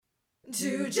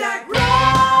Two Jack Bros.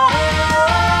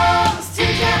 Two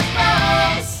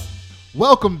Jack Bros.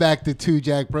 Welcome back to Two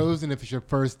Jack Bros. And if it's your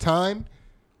first time,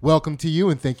 welcome to you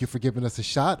and thank you for giving us a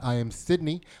shot. I am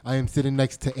Sydney. I am sitting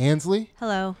next to Ansley.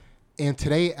 Hello. And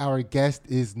today our guest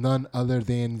is none other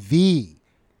than the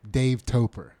Dave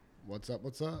Toper. What's up?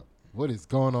 What's up? What is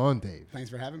going on, Dave? Thanks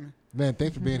for having me. Man,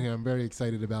 thanks for being here. I'm very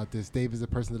excited about this. Dave is a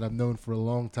person that I've known for a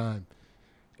long time,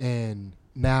 and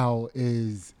now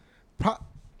is,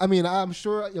 I'm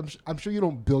sure you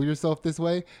don't bill yourself this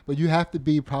way, but you have to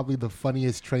be probably the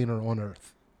funniest trainer on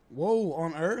earth. Whoa,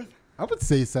 on Earth? I would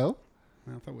say so.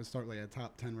 I thought we'd start like a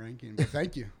top 10 ranking, but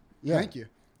thank you. Yeah. Thank you.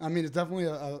 I mean, it's definitely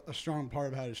a strong part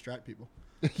of how to distract people.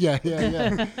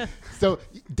 Yeah. So,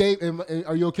 Dave,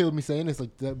 are you okay with me saying this?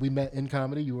 Like, that we met in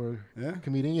comedy. You were a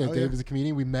comedian. Yeah, Oh, Dave yeah. is a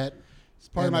comedian. We met. It's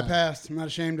part of my past. I'm not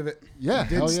ashamed of it. Yeah, I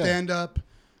hell did yeah. stand up,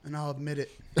 and I'll admit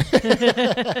it.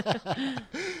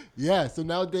 Yeah, so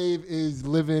now Dave is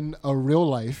living a real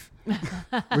life,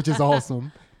 which is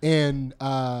awesome. And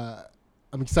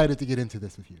I'm excited to get into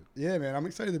this with you. Yeah, man, I'm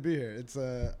excited to be here. It's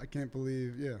I can't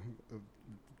believe,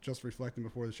 just reflecting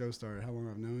before the show started, how long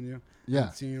I've known you. Yeah.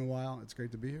 Haven't seen you in a while. It's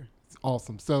great to be here. It's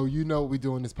awesome. So you know what we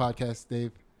do in this podcast,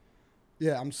 Dave?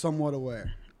 Yeah, I'm somewhat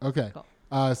aware. Okay. Cool.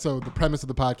 So the premise of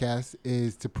the podcast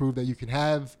is to prove that you can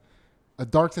have a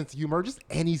dark sense of humor, or just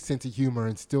any sense of humor,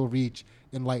 and still reach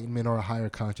enlightenment or a higher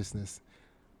consciousness.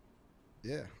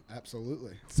 Yeah,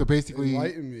 absolutely. So basically,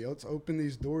 Enlighten me. Let's open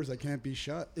these doors that can't be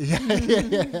shut.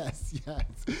 yes.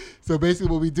 So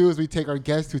basically what we do is we take our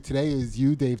guest, who today is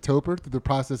you, Dave Toper, through the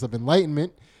process of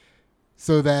enlightenment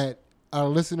so that our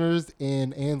listeners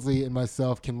and Ansley and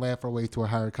myself can laugh our way to a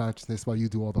higher consciousness while you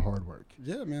do all the hard work.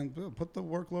 Yeah, man, put the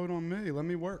workload on me. Let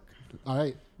me work. All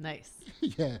right. Nice.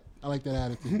 Yeah, I like that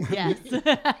attitude. Yes.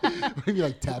 Maybe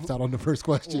like taps out on the first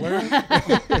question.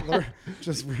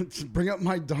 Just bring up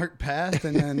my dark past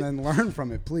and then learn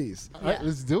from it, please. All right,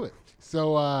 let's do it.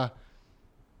 So,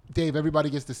 Dave, everybody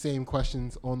gets the same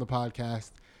questions on the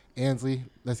podcast. Ansley,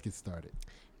 let's get started.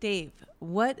 Dave,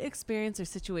 what experience or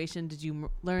situation did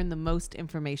you learn the most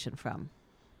information from?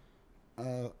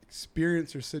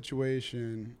 Experience or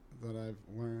situation that I've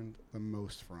learned the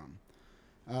most from.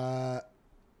 An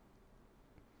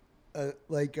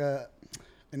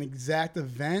exact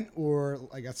event or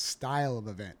like a style of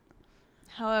event.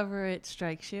 However it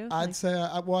strikes you. I'd say,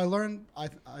 I learned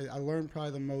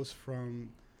probably the most from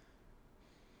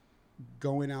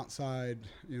going outside,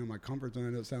 my comfort zone.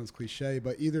 I know it sounds cliche,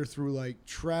 but either through like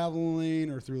traveling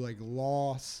or through like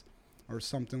loss or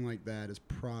something like that is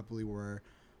probably where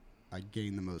I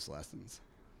gain the most lessons.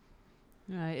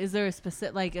 All right. Is there a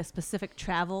specific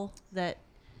travel that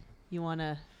you want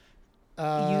to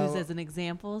use as an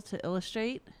example to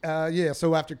illustrate?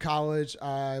 So after college,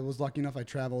 I was lucky enough I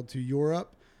traveled to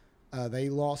Europe. They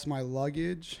lost my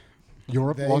luggage.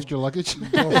 Europe lost your luggage?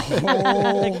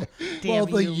 The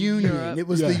union. Europe. It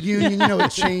was the union.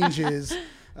 It changes.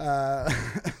 I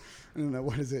don't know,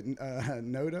 what is it?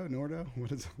 Nordo?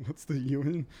 What's the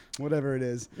union? Whatever it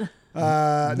is.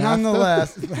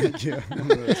 Nonetheless, thank you.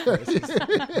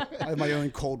 I have my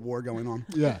own Cold War going on.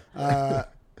 Yeah.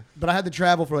 But I had to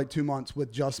travel for like 2 months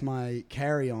with just my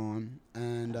carry-on,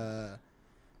 and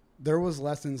there was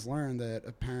lessons learned that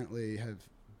apparently have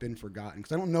been forgotten,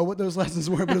 because I don't know what those lessons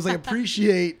were, but it was like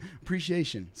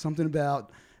appreciation, something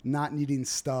about not needing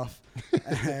stuff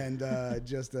and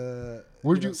just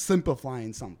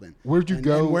simplifying something. Where'd you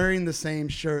go? And wearing the same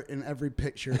shirt in every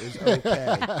picture is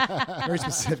okay. Very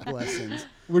specific lessons.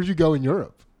 Where'd you go in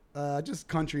Europe? Just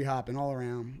country hopping all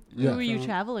around. Yeah. Who were you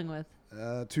traveling with?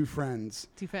 2 friends.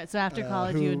 2 friends. So after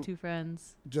college, you and 2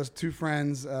 friends. Just 2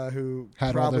 friends who Had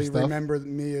all their probably stuff? remember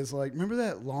me as like, remember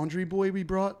that laundry boy we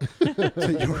brought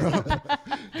to Europe?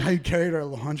 Guy who carried our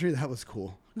laundry? That was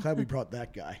cool. Glad we brought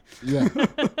that guy. Yeah.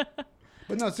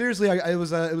 But no, seriously, it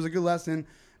was a good lesson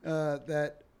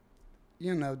that,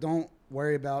 don't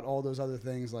worry about all those other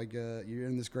things. Like you're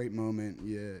in this great moment.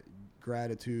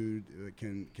 Gratitude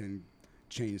can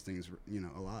change things,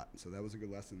 a lot. So that was a good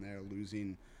lesson there,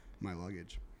 losing my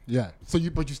luggage. Yeah.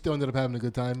 But you still ended up having a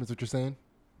good time, is what you're saying?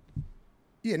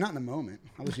 Yeah, not in the moment.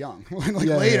 I was young.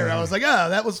 Later, I was like, oh,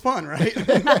 that was fun, right?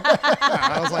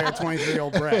 I was like a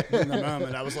 23-year-old brat in the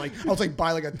moment. I was like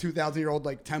by like a 2,000-year-old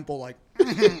like temple, like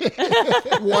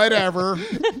whatever.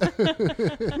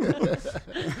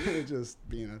 Just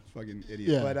being a fucking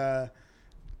idiot. Yeah.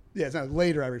 But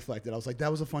later I reflected. I was like,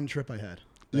 that was a fun trip I had.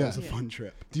 That was a fun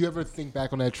trip. Do you ever think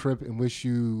back on that trip and wish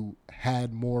you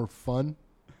had more fun?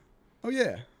 Oh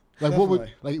yeah. Like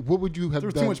Definitely. what would you have There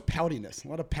was done? too much poutiness. A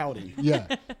lot of pouting. Yeah.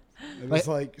 It was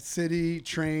like city,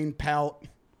 train, pout.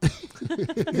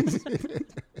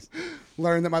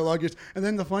 learn that my luggage. And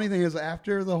then the funny thing is,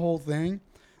 after the whole thing,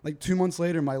 like 2 months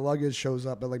later, my luggage shows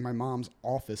up at like my mom's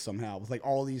office somehow with like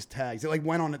all these tags. It like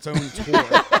went on its own tour.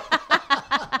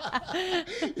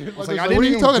 I was like, I didn't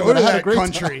even go to that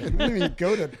country. I didn't even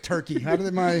go to Turkey. How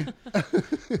did my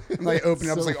like open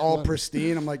it up? It's like all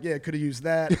pristine. I'm like, yeah, could have used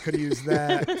that. Could have used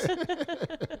that.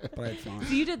 But I had fun.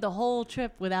 So you did the whole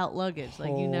trip without luggage,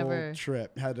 like you never. Whole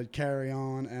trip had to carry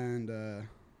on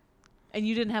and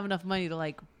you didn't have enough money to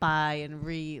like buy and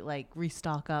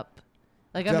restock up.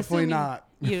 Like I'm definitely assuming not.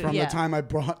 From yeah. the time I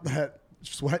brought that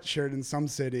sweatshirt in some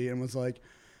city and was like,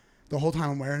 the whole time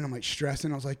I'm wearing, I'm like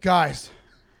stressing. I was like, guys,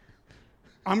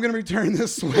 I'm gonna return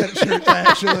this sweatshirt.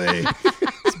 Actually,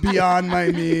 it's beyond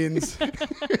my means.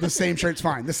 The same shirt's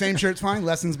fine. The same shirt's fine.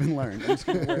 Lesson's been learned. I'm just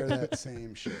gonna wear that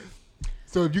same shirt.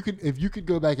 So if you could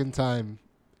go back in time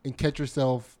and catch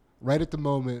yourself right at the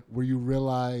moment where you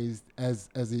realized as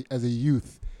a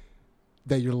youth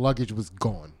that your luggage was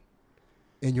gone,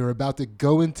 and you're about to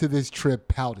go into this trip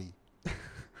pouty,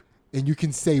 and you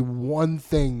can say one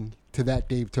thing to that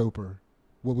Dave Toper,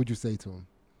 what would you say to him?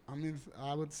 I mean,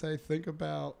 I would say think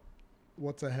about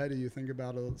what's ahead of you. Think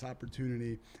about this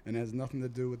opportunity, and it has nothing to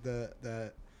do with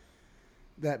that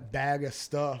bag of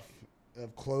stuff,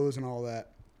 of clothes and all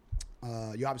that.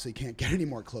 You obviously can't get any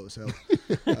more clothes, so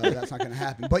that's not going to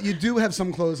happen. But you do have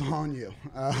some clothes on you,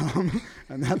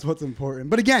 and that's what's important.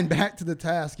 But again, back to the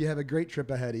task. You have a great trip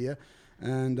ahead of you,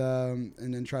 and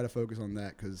then try to focus on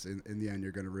that, because in the end,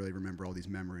 you're going to really remember all these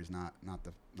memories, not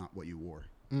what you wore.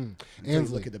 And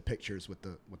look at the pictures with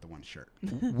the one shirt.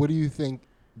 What do you think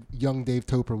young Dave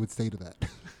Toper would say to that?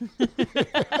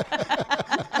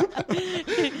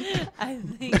 I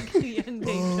think young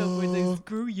Dave Toper would say,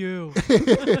 "Screw you!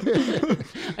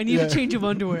 I need a change of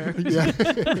underwear." Yeah.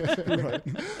 Right.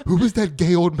 Who was that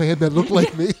gay old man that looked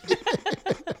like me?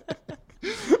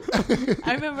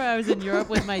 I remember I was in Europe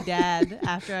with my dad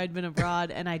after I'd been abroad,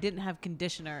 and I didn't have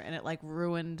conditioner, and it like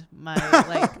ruined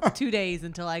my 2 days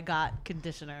until I got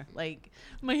conditioner. Like,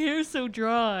 my hair's so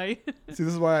dry. See,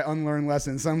 this is why I unlearn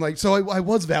lessons. I'm like, so I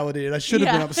was validated. I should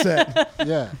have been upset.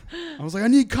 Yeah. I was like, I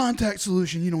need contact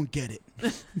solution. You don't get it.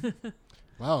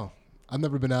 Wow. I've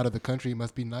never been out of the country. It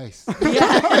must be nice.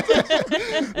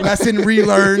 Lesson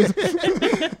relearned.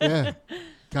 Yeah.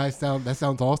 Guys, that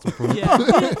sounds awesome. For Yeah.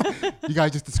 You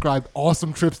guys just described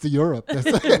awesome trips to Europe. It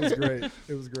was great.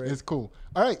 It was great. It's cool.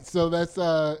 All right, so that's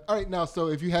all right. Now, so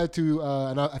if you had to,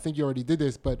 and I think you already did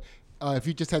this, but if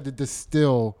you just had to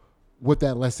distill what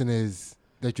that lesson is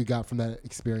that you got from that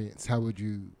experience, how would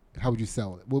you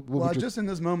sell it? What Just in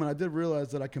this moment, I did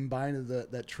realize that I combined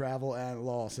that travel and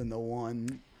loss into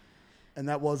one, and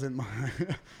that wasn't my.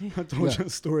 I told you a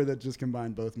story that just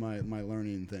combined both my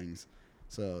learning things.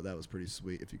 So that was pretty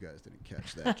sweet. If you guys didn't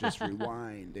catch that, just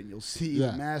rewind and you'll see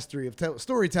the mastery of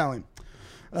storytelling.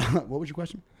 What was your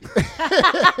question?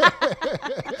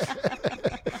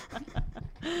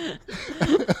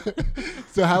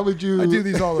 So how would you? I do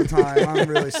these all the time. I'm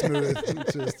really smooth. I'm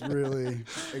just really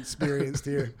experienced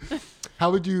here.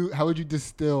 How would you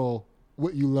distill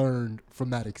what you learned from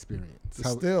that experience?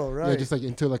 Right? Yeah, just like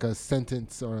into like a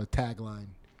sentence or a tagline.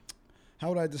 How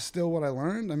would I distill what I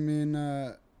learned? I mean,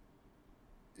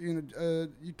 you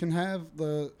can have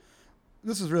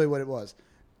this is really what it was.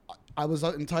 I was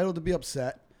entitled to be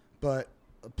upset, but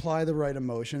apply the right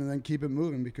emotion and then keep it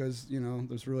moving, because,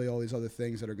 there's really all these other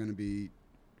things that are going to be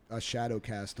a shadow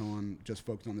cast on, just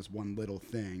focused on this one little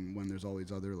thing when there's all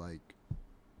these other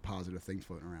positive things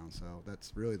floating around. So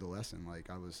that's really the lesson.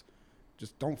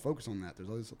 Just don't focus on that. There's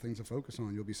all these things to focus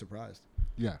on. You'll be surprised.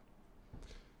 Yeah.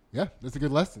 Yeah, that's a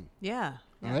good lesson. Yeah.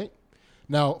 All right.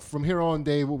 Now, from here on,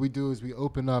 Dave, what we do is we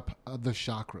open up the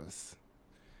chakras.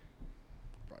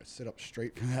 Probably sit up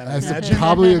straight from that. That's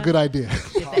probably a good idea.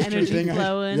 Get the energy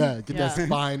flowing. Yeah, get that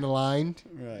spine aligned.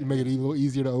 Right. You make it a little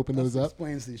easier to open those up.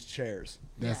 Explains these chairs.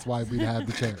 That's why we have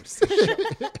the chairs.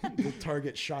 The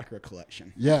Target chakra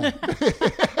collection. Yeah.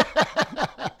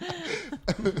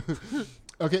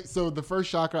 Okay, so the first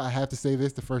chakra, I have to say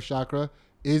this, the first chakra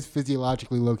is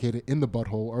physiologically located in the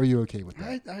butthole. Are you okay with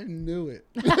that? I knew it.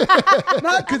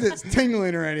 Not because it's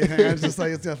tingling or anything. I was just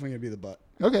like, it's definitely going to be the butt.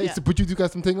 Okay, Yeah. but you do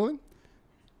got some tingling?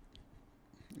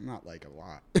 Not like a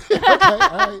lot. Okay,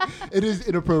 all right. It is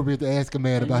inappropriate to ask a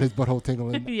man about his butthole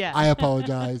tingling. Yeah. I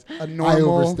apologize. A I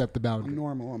normal, overstepped the a boundary.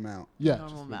 normal amount. Yeah.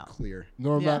 Normal Just amount. clear.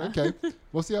 Normal Yeah. amount. Okay.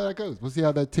 We'll see how that goes. We'll see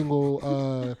how that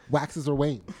tingle waxes or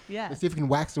wanes. Yeah. Let's see if we can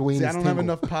wax or wane See, I this don't have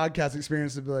tingle. enough podcast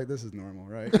experience to be like, this is normal,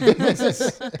 right? This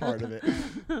is part of it.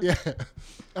 Yeah.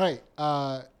 All right.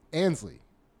 Ansley,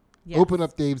 Yes. open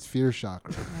up Dave's fear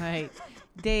chakra. All right.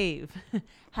 Dave,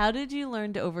 how did you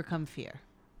learn to overcome fear?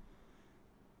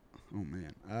 Oh,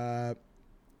 man.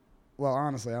 Well,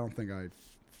 honestly, I don't think I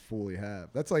fully have.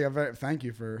 That's like a very thank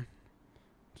you for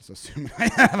just assuming I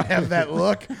have that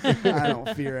look. I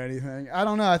don't fear anything. I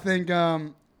don't know. I think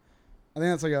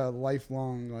that's like a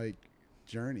lifelong like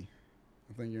journey.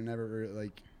 I think you're never really,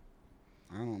 like,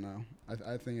 I don't know.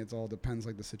 I think it's all depends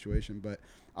like the situation, but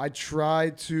I try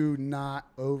to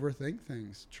not overthink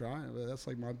things. That's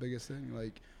like my biggest thing.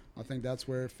 Like, I think that's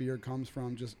where fear comes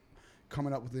from, just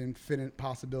coming up with the infinite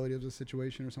possibility of the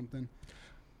situation or something.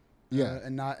 Yeah.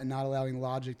 And not allowing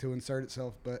logic to insert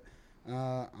itself. But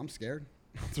I'm scared.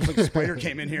 If there's like a spider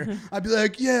came in here, I'd be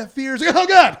like, yeah, fear's like, oh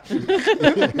God.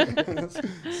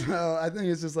 So I think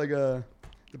it's just like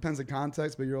depends on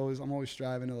context, but I'm always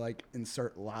striving to like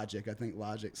insert logic. I think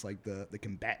logic's like the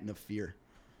combatant of fear.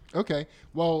 Okay.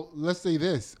 Well, let's say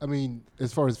this. I mean,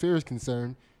 as far as fear is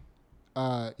concerned,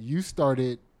 you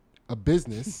started a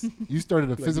business. You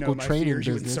started a physical my training fears,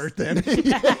 you business. insert them.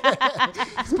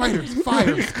 Spiders,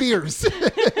 fire, spears.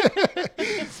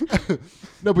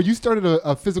 No, but you started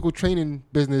a physical training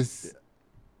business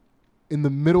in the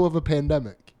middle of a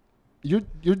pandemic. You're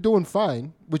doing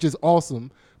fine, which is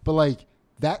awesome. But like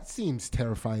that seems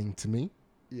terrifying to me.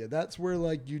 Yeah, that's where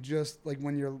like you just like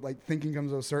when you're like thinking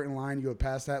comes to a certain line, you go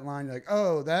past that line, you're like,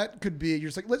 oh, that could be.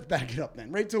 You're just like, let's back it up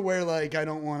then, right to where like I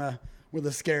don't want to. Where the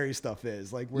scary stuff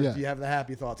is, like where you have the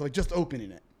happy thoughts, like just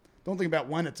opening it. Don't think about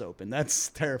when it's open. That's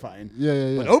terrifying.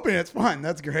 Yeah. But opening it's fun.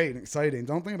 That's great and exciting.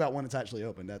 Don't think about when it's actually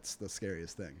open. That's the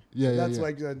scariest thing. That's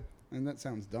like good. And that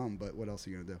sounds dumb, but what else are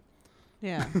you gonna do?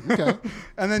 Yeah. Okay.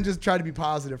 And then just try to be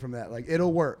positive from that. Like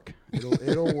it'll work.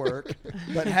 It'll work.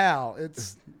 But how?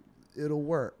 It'll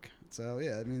work. So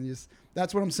yeah, I mean,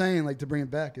 that's what I'm saying. Like to bring it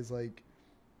back is like.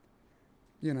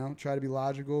 You know, try to be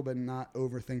logical, but not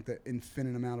overthink the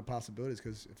infinite amount of possibilities.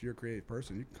 Because if you're a creative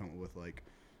person, you can come up with like,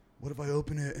 what if I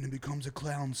open it and it becomes a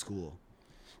clown school?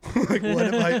 Like, what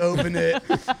if I open it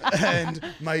and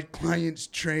my clients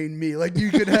train me? Like,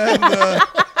 you could have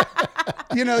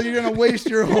you're going to waste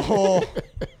your whole.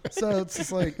 So it's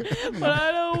just like. But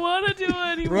I don't want to do it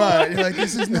anymore. Right. You're like,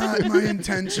 this is not my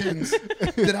intentions.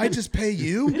 Did I just pay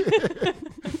you?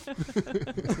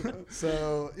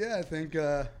 So, yeah, I think.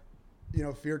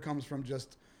 Fear comes from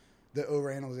just the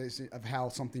overanalyzation of how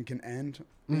something can end,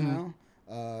 you know?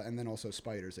 And then also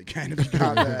spiders. They kind of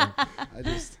got that.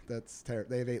 That's terrible.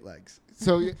 They have 8 legs.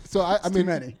 So I mean, too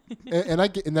many. And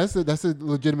that's a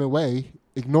legitimate way.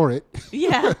 Ignore it.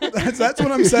 Yeah. That's what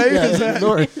I'm saying. Yeah,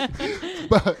 ignore it.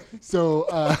 But so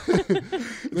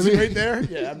Is it right there?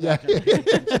 Yeah. I'm not gonna pay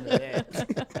attention to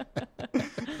that.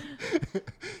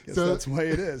 Guess that's the way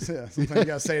it is. Yeah. Sometimes you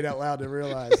gotta say it out loud to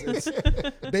realize it's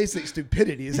basic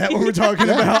stupidity. Is that what we're talking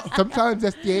about? Sometimes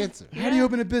that's the answer. How do you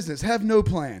open a business? Have no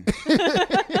plan.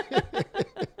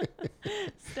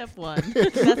 Step 1.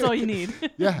 That's all you need.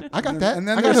 Yeah, I got that. And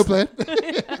then I got no plan.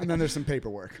 And then there's some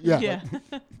paperwork. Yeah.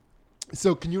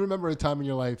 So can you remember a time in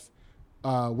your life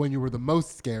when you were the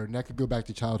most scared? And that could go back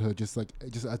to childhood, just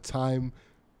a time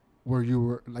where you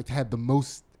were like had the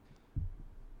most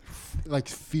like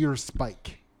fear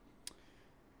spike.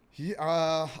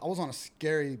 I was on a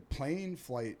scary plane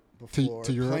flight before.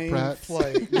 To Europe, plane perhaps?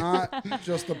 flight, not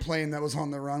just a plane that was on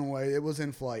the runway. It was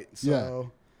in flight.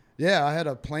 So, yeah, I had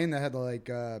a plane that had to like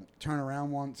turn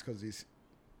around once because these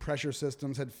pressure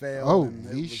systems had failed. Oh, and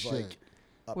it was shit. like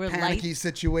a Were panicky lights-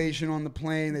 situation on the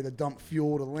plane. They had to dump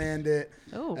fuel to land it.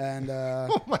 Oh. And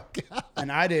Oh my god!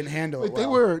 and I didn't handle it Like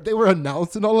well. they were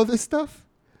announcing all of this stuff.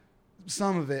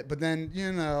 Some of it, but then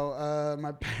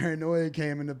my paranoia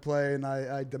came into play, and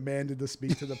I demanded to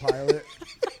speak to the pilot.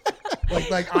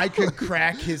 like I could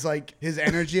crack his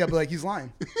energy. I'd be like, he's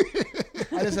lying.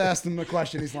 I just asked him the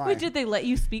question. He's lying. Wait, did they let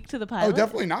you speak to the pilot? Oh,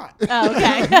 definitely not. Oh,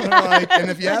 okay. They're like, and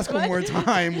if you ask one What? more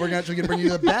time, we're actually going to bring you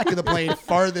to the back of the plane,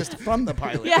 farthest from the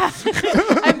pilot. Yeah.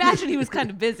 I imagine he was kind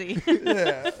of busy.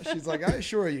 Yeah. She's like, I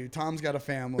assure you, Tom's got a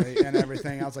family and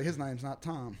everything. I was like, his name's not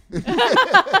Tom.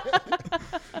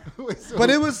 But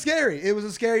it was scary. It was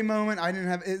a scary moment. I didn't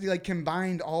have it. Like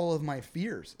combined all of my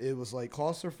fears. It was like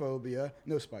claustrophobia,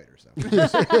 no spiders though.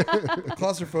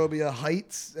 Claustrophobia,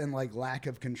 heights, and like lack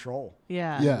of control.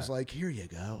 Yeah. Yeah. It was like, here you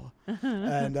go,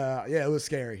 and it was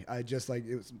scary. I just like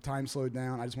it was time slowed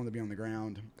down. I just wanted to be on the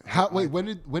ground. When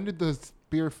did the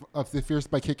fear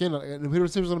spike kick in? And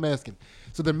here's what I'm asking.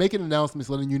 So they're making announcements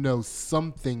letting you know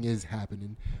something is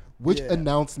happening. Which Yeah.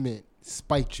 announcement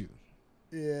spiked you?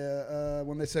 Yeah,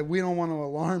 when they said we don't want to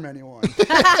alarm anyone.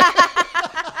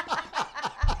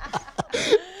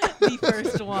 The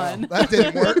first one. That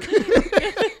didn't work.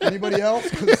 Anybody else?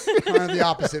 'Cause kind of the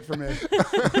opposite for me.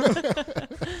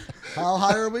 How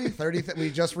high are we? 30.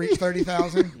 We just reached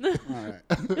 30,000. All right.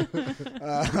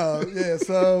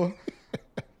 So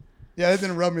Yeah, that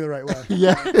didn't rub me the right way.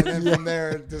 Yeah. And then from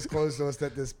there, it disclosed to us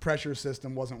that this pressure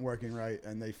system wasn't working right,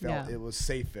 and they felt Yeah. it was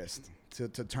safest to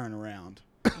turn around.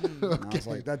 And I was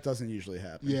like, that doesn't usually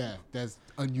happen. Yeah, that's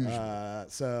unusual.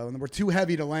 So and we're too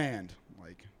heavy to land.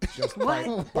 Like, just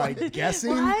What? by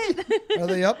guessing. What? Are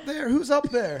they up there? Who's up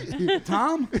there?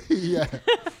 Tom? Yeah.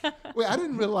 Wait, I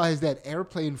didn't realize that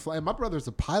airplane flying. My brother's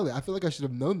a pilot. I feel like I should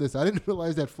have known this. I didn't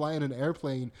realize that flying an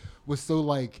airplane was so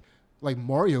like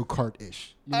Mario Kart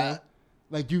ish. You know,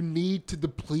 like you need to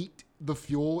deplete the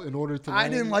fuel in order to. I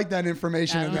land. didn't like that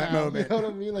information I in don't that know. You moment. know what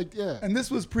I mean? Like, yeah. And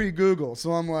this was pre-Google,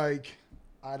 so I'm like,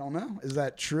 I don't know. Is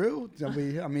that true? Do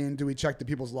we check the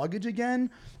people's luggage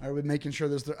again? Are we making sure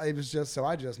there's? It was just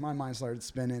my mind started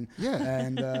spinning. Yeah.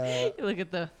 And You look at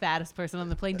the fattest person on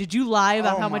the plane. Did you lie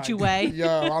about how much you weigh? Yo,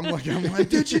 I'm like,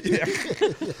 did you? Yeah.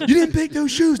 You didn't pick those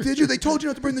shoes, did you? They told you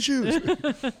not to bring the shoes.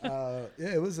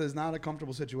 Yeah, it was not a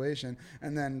comfortable situation.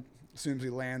 And then as soon as we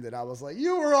landed, I was like,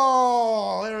 you were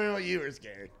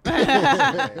scared.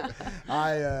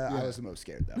 I was the most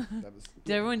scared though. That was.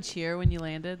 Did everyone cheer when you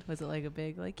landed? Was it like a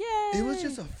big yay? It was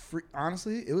just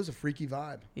honestly, it was a freaky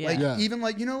vibe. Yeah. Like Yeah. even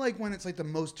like like when it's like the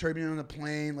most turbulent on the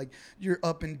plane, like you're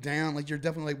up and down, like you're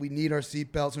definitely like we need our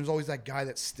seatbelts. There's always that guy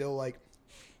that's still like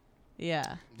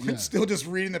Yeah. Yeah. still just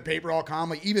reading the paper all calm.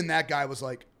 Like even that guy was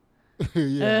like,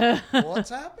 Yeah. what's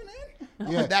happening?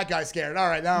 Yeah. That guy's scared. All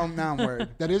right, now I'm worried.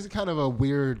 That is kind of a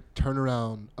weird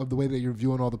turnaround of the way that you're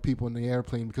viewing all the people in the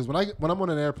airplane. Because when I'm on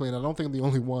an airplane, I don't think I'm the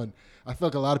only one. I feel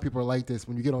like a lot of people are like this.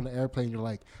 When you get on the airplane, you're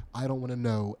like, I don't want to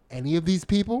know any of these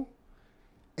people.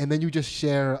 And then you just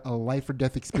share a life or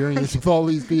death experience with all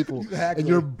these people. Exactly. And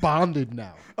you're bonded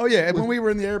now. Oh yeah, and when we were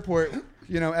in the airport,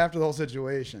 after the whole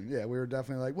situation, yeah, we were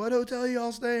definitely like, what hotel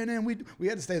y'all staying in? We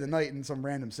had to stay the night in some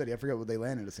random city. I forget what they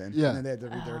landed us in. Yeah. And then they had to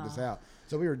redirect us out.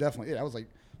 So we were definitely, I was like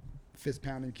fist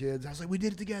pounding kids. I was like, we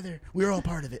did it together. We were all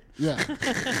part of it. Yeah.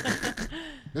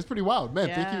 That's pretty wild. Man,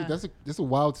 thank Yeah. you. That's a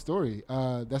wild story.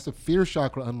 That's a fear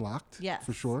chakra unlocked. Yes.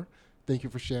 For sure. Thank you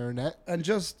for sharing that. And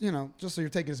just so you're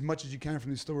taking as much as you can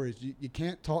from these stories, you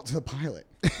can't talk to the pilot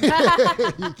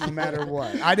no matter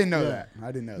what. I didn't know that.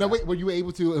 I didn't know Now, that. wait, were you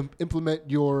able to implement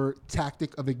your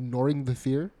tactic of ignoring the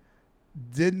fear?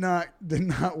 Did not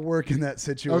work in that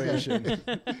situation. Did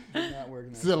not work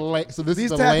in that So this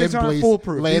These is a tactics aren't land-based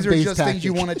foolproof. These are land-based just things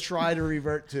you tactic. want to try to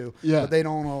revert to. Yeah. But they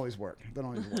don't always work. They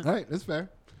don't always work. All right, that's fair.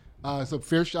 So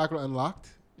fear chakra unlocked.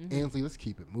 Ansley, let's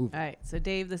keep it moving. All right. So,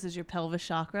 Dave, this is your pelvis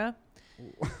chakra.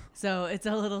 So, it's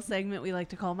a little segment we like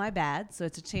to call My Bad. So,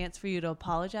 it's a chance for you to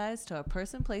apologize to a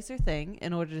person, place, or thing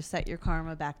in order to set your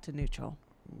karma back to neutral.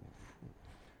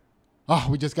 Oh,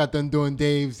 we just got done doing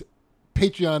Dave's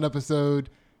Patreon episode.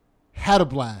 Had a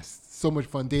blast. So much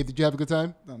fun. Dave, did you have a good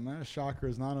time? The my chakra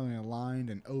is not only aligned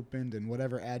and opened and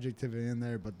whatever adjective in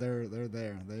there, but they're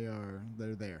there.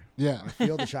 They're there. Yeah. I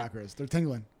feel the chakras. They're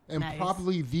tingling. And Nice.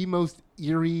 probably the most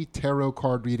eerie tarot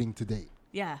card reading to date.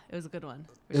 Yeah, it was a good one.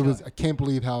 for It sure. was. I can't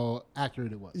believe how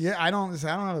accurate it was. Yeah, I don't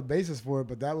have a basis for it,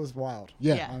 but that was wild.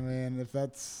 Yeah. Yeah. I mean, if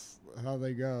that's how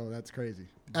they go, that's crazy.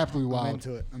 Absolutely wild.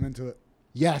 I'm into it.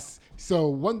 Yes.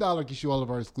 So $1 gets you all of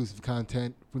our exclusive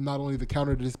content from not only the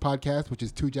counter to this podcast, which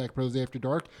is Two Jack Pros After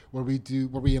Dark, where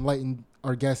we enlighten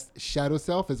our guest shadow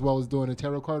self, as well as doing a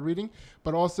tarot card reading,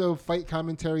 but also fight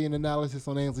commentary and analysis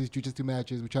on Ansley's jiu-jitsu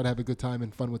matches. We try to have a good time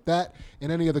and fun with that,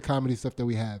 and any other comedy stuff that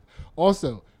we have.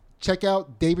 Also, check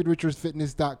out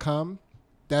DavidRichardsFitness.com.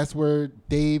 That's where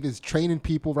Dave is training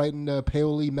people right in the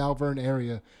Paoli, Malvern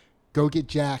area. Go get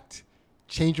jacked.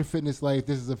 Change your fitness life.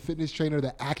 This is a fitness trainer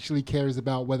that actually cares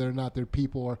about whether or not their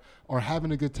people are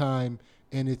having a good time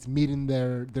and it's meeting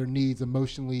their needs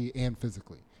emotionally and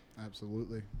physically.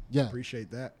 Absolutely. Yeah.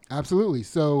 Appreciate that. Absolutely.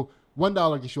 So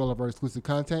 $1 gets you all of our exclusive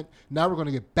content. Now we're going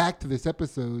to get back to this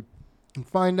episode and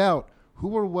find out who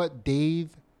or what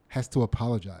Dave has to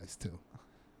apologize to.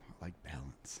 I like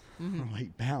balance. I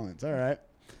like balance. All right.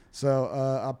 So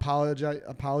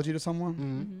apology to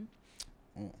someone.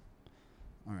 Mm-hmm. Oh.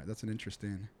 All right, that's an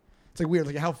interesting. It's like weird.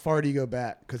 Like how far do you go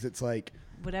back? Because it's like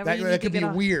Whatever that, you that need to could be get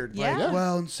off. weird. Yeah. Like,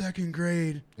 well, in second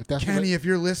grade, If that's Kenny, what, if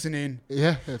you're listening,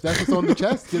 yeah, if that's what's on the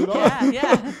chest, get it off. Yeah,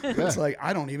 yeah. it's like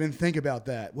I don't even think about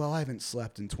that. Well, I haven't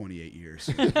slept in 28 years.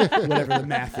 Whatever the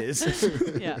math is.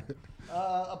 Yeah.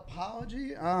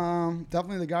 Apology.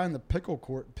 Definitely the guy in the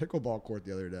pickleball court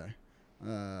the other day.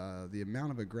 The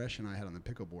amount of aggression I had on the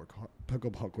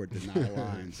pickleball court did not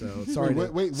align. So sorry,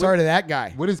 sorry to that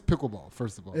guy. What is pickleball,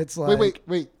 first of all? It's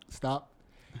wait, stop.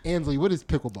 Ansley, what is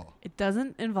pickleball? It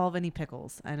doesn't involve any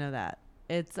pickles. I know that.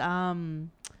 It's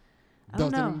I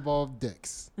don't Doesn't know. involve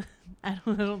dicks. I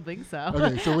don't think so.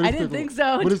 Okay, so what is I didn't pickleball? think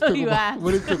so What is until you pickleball? asked.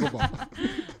 What is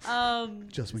pickleball?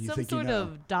 Just when you some think you sort know.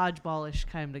 of dodgeball-ish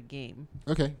kind of game.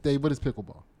 Okay, Dave, what is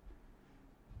pickleball?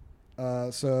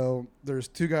 So there's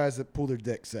two guys that pull their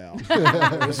dicks out,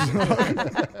 and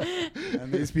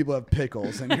these people have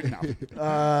pickles. And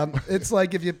it's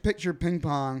like if you picture ping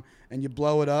pong and you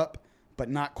blow it up, but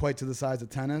not quite to the size of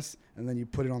tennis, and then you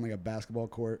put it on like a basketball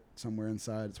court somewhere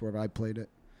inside. It's where I played it.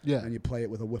 Yeah. And you play it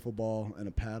with a wiffle ball and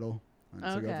a paddle, and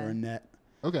it's like Okay. over a net.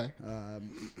 Okay.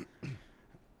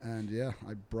 And yeah,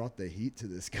 I brought the heat to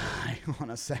this guy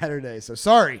on a Saturday. So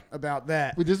sorry about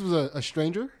that. Wait, this was a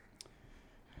stranger?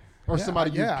 Or Yeah,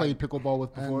 somebody you yeah. played pickleball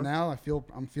with before? And now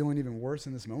I'm feeling even worse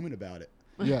in this moment about it.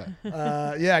 Yeah.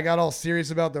 Yeah, I got all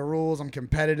serious about the rules. I'm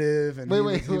competitive, and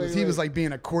he was like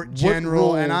being a court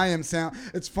general, and rules? I am sound.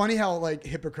 It's funny how like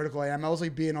hypocritical I am. I was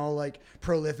like being all like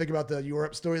prolific about the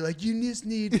Europe story, like you just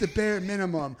need the bare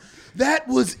minimum. That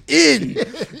was in,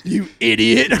 you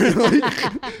idiot.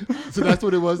 So that's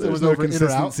what it was. It There's was no over in or out.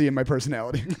 consistency in my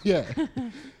personality. Yeah.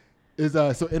 Is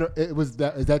it was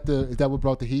that is that what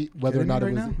brought the heat? Whether or not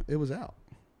it was it was out.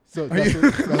 so that's what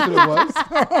it was.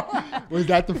 Was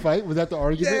that the fight? Was that the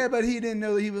argument? Yeah, but he didn't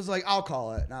know. He was like, "I'll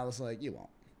call it," and I was like, "You won't.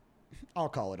 I'll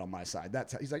call it on my side."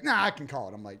 That's how, he's like, "Nah, I can call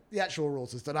it." I'm like, "The actual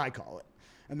rules is that I call it,"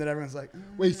 and then everyone's like,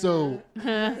 Wait, so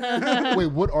wait,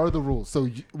 what are the rules? So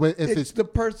if "It's it's the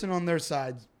person on their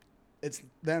side. It's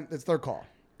them. It's their call."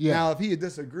 Yeah. Now, if he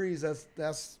disagrees,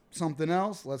 that's something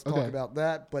else. Let's talk Okay. about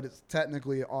that. But it's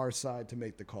technically our side to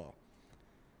make the call.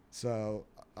 So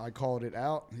I called it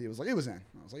out. He was like, "It was in."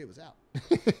 I was like, "It was out."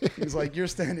 He was like, "You're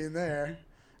standing there,"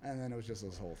 and then it was just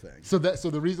this whole thing. so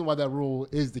the reason why that rule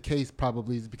is the case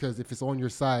probably is because if it's on your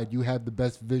side, you have the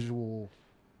best visual,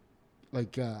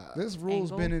 like This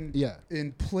rule's Angle? been yeah.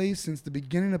 in place since the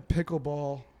beginning of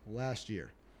pickleball last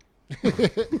year.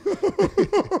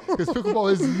 Because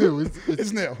pickleball is new.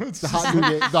 It's new. the hot new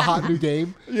game. The hot new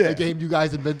game. Yeah. The game you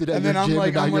guys invented at And your then I'm gym, like,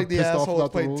 and now I'm you're like the pissed off asshole that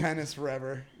about the played rules. tennis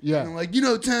forever. Yeah. And I'm like,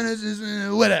 tennis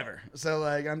is whatever. So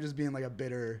like, I'm just being like a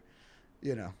bitter,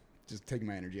 just taking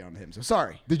my energy on him. So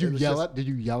sorry. Did you It was yell just- at? Did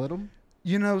you yell at him?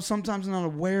 Sometimes I'm not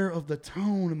aware of the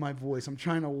tone of my voice. I'm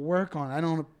trying to work on it. I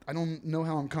don't know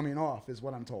how I'm coming off, is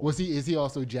what I'm told. Is he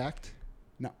also jacked?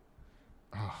 No.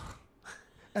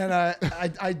 And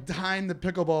I timed the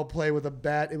pickleball play with a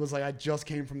bat. It was like I just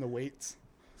came from the weights.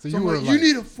 So So you I'm were like, like, you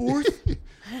need a fourth?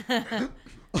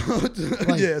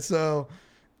 Yeah, so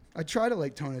I try to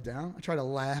like tone it down. I try to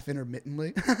laugh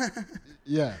intermittently,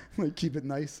 yeah. like keep it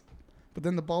nice. But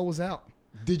then the ball was out.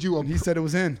 Did you And he said it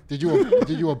was in. did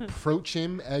you approach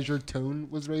him as your tone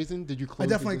was raising? Did you close? I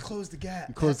definitely the, closed the gap.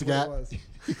 You closed the That's gap. what it was.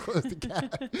 You closed the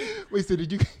gap. Wait,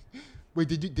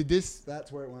 so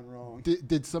That's where it went wrong.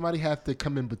 did somebody have to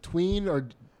come in between, or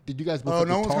did you guys? both Oh, have to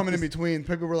no one's talk coming in this- between.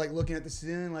 People were like looking at the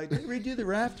ceiling, like, did we redo the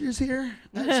rafters here?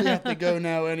 I actually have to go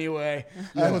now anyway.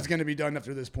 Yeah. I was going to be done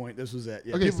after this point. This was it.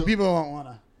 Yeah, Okay, people don't want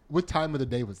to. What time of the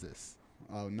day was this?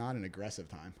 Oh, not an aggressive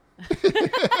time.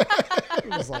 It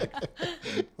was like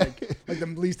the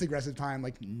least aggressive time,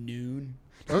 like noon,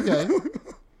 Okay,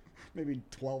 maybe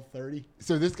 12:30.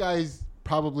 so this guy's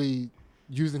probably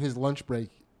using his lunch break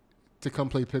to come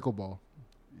play pickleball,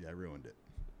 Yeah, I ruined it.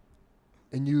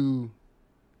 and you,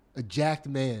 a jacked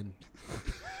man,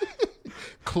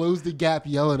 closed the gap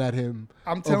yelling at him.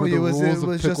 I'm over telling you, the it rules of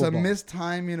was just a pickleball.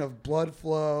 mistiming of blood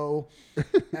flow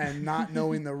and not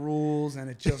knowing the rules, and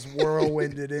it just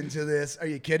whirlwinded into this. Are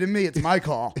you kidding me? It's my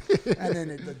call. And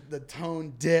then the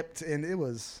tone dipped, and it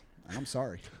was. I'm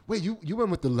sorry. Wait, you went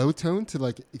with the low tone to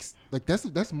like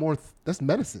that's more that's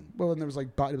medicine. Well, and there was like,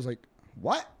 it was like,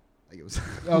 what? Like it was.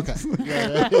 Okay.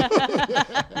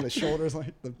 And the shoulders,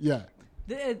 like the. Yeah.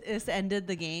 This ended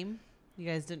the game. You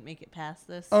guys didn't make it past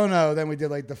this. Oh no! Then we did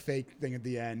like the fake thing at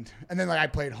the end, and then like I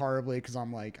played horribly because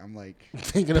I'm like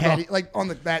Thinking petty. about Like on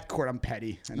that court, I'm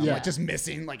petty, and I'm Yeah. like just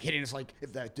missing, like hitting. It's like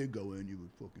if that did go in, you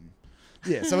would fucking.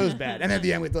 Yeah, so it was bad. And at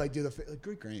the end, we had to like do the like,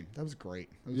 good game. That was great.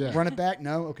 Yeah. Run it back?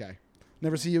 No, okay.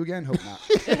 Never see you again. Hope not.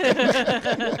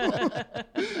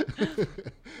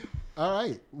 all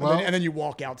right. And Well, then you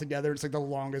walk out together. It's like the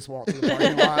longest walk to the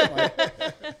parking lot.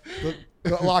 Like,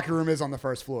 the locker room is on the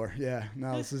first floor. Yeah.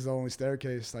 No, this is the only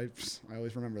staircase. I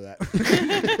always remember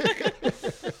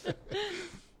that.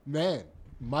 man,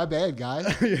 my bad, guy.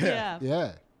 Yeah.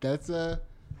 Yeah, that's I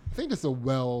think it's a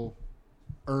well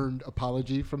earned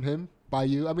apology from him by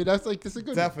you. I mean, that's a good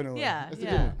one. Definitely. Yeah. That's a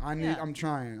good Yeah. one. Yeah. I'm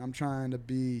trying to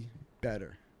be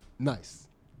better. Nice.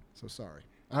 So sorry.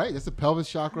 All right, that's a pelvis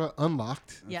chakra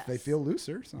unlocked. Yes. They feel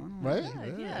looser. So I don't know. Right?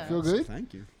 Yeah, yeah. Feel good?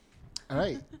 Thank you. All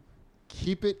right.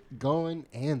 Keep it going,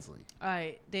 Ansley. All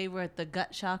right, Dave, we're at the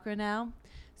gut chakra now.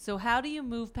 So how do you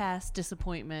move past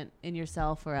disappointment in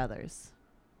yourself or others?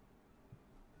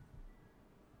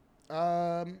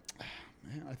 Man,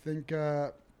 I think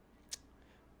I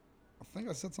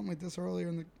said something like this earlier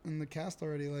in the cast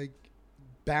already. Like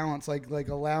balance, like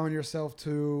allowing yourself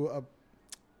to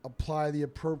apply the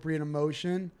appropriate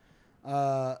emotion,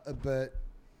 but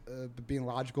being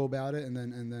logical about it, and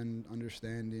then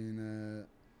understanding.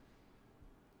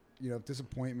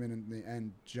 Disappointment in the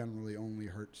end generally only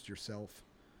hurts yourself.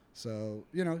 So,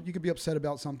 you could be upset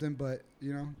about something, but,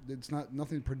 it's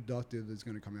nothing productive that's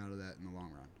going to come out of that in the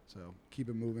long run. So keep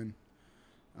it moving,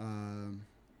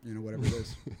 whatever it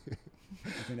is. I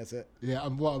think that's it. Yeah,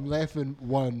 I'm laughing,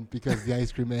 one, because the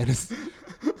ice cream man is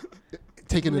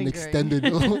taking an Lingering. extended...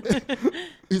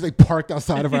 He's like parked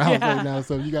outside of our house Yeah. right now,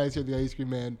 so you guys hear the ice cream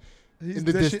man He's in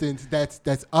the distance.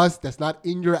 That's us. That's not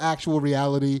in your actual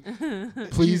reality.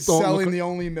 Please He's don't selling look- the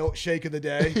only milkshake of the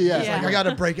day. Yeah. He's like, Yeah. I got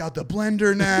to break out the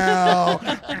blender now.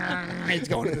 He's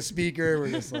going to the speaker. We're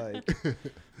just like,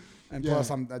 and Yeah. plus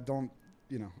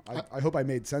I hope I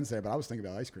made sense there, but I was thinking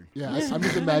about ice cream. Yeah, I'm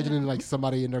just imagining like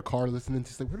somebody in their car listening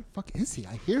to like, where the fuck is he?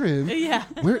 I hear him. Yeah.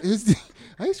 Where is the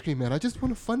ice cream man? I just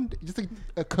want just like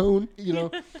a cone,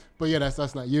 But yeah,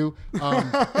 that's not you.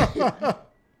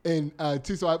 And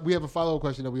two, so we have a follow-up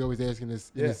question that we always ask in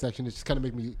this section. It just kind of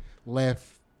make me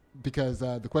laugh because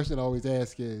the question I always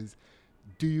ask is,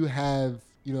 do you have,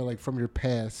 like from your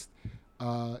past,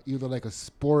 either like a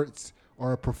sports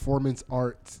or a performance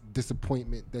arts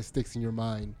disappointment that sticks in your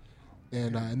mind?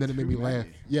 And then it made me Too laugh.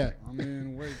 many. Yeah. I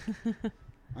mean, wait.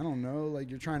 I don't know.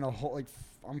 Like you're trying to hold. Like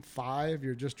I'm 5.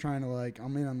 You're just trying to like.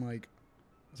 I'm like,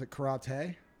 is it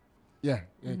karate? Yeah.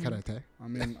 Karate. I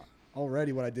mean,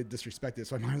 already what I did disrespected,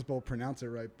 so I might as well pronounce it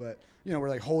right. But we're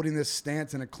like holding this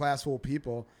stance in a class full of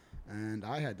people, and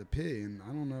I had to pee, and I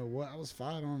don't know what. I was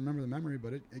 5. I don't remember the memory,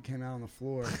 but it came out on the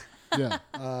floor. Yeah.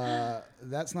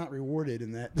 That's not rewarded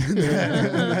in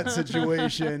that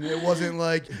situation. It wasn't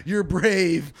like you're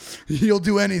brave, you'll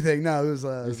do anything. No, it was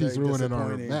He's very ruining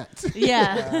our disappointing. mat.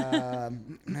 Yeah.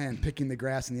 Man, picking the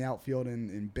grass in the outfield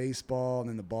in baseball, and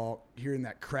then the ball, hearing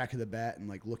that crack of the bat, and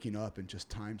like looking up, and just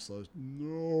time slows.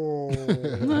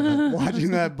 No,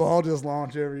 watching that ball just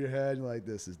launch over your head, you're like,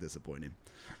 this is disappointing.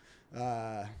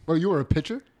 Oh, you were a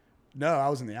pitcher? No, I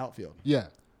was in the outfield. Yeah.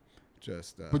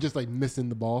 Just But just like missing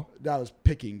the ball? I was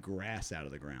picking grass out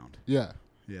of the ground. Yeah.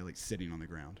 Yeah, like sitting on the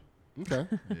ground. Okay.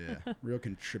 Yeah, real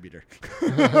contributor.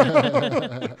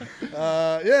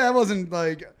 I wasn't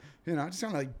like, I just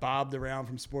kind of like bobbed around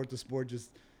from sport to sport,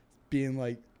 just being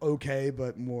like okay,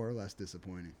 but more or less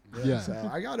disappointing. Yeah. So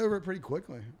I got over it pretty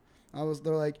quickly.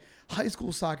 They're like, high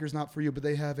school soccer's not for you, but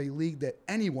they have a league that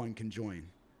anyone can join.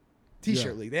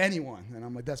 T-shirt league, anyone. And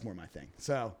I'm like, that's more my thing.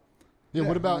 So. Yeah, Yeah,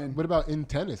 what about in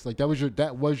tennis? Like that was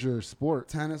your sport.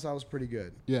 Tennis, I was pretty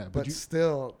good. Yeah, But you,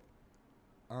 still,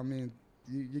 I mean,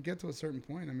 you get to a certain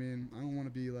point. I mean, I don't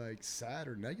want to be like sad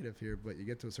or negative here, but you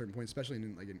get to a certain point, especially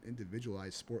in like an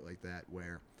individualized sport like that,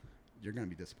 where you're going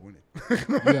to be disappointed.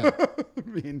 Yeah. I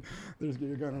mean,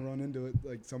 you're going to run into it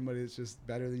like somebody that's just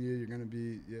better than you. You're going to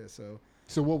be,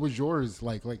 So what was yours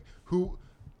like? Like who,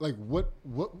 like what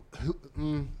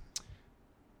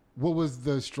was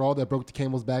the straw that broke the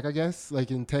camel's back? I guess like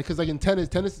in because like in tennis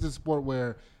is a sport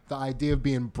where the idea of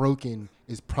being broken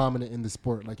is prominent in the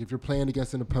sport. Like if you're playing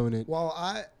against an opponent. Well,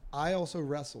 I also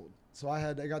wrestled. So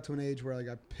I got to an age where I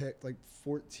got picked, like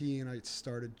 14, I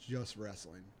started just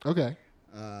wrestling. Okay.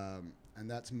 And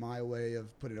that's my way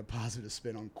of putting a positive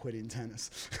spin on quitting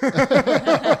tennis. I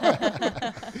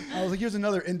was like, here's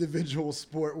another individual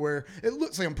sport where it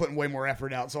looks like I'm putting way more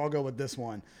effort out, so I'll go with this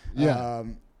one. Yeah.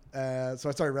 So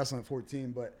I started wrestling at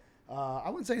 14, but I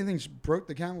wouldn't say anything broke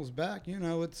the camel's back.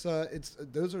 That's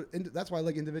why I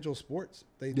like individual sports.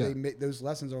 They make those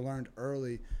lessons are learned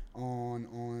early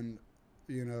on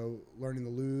learning to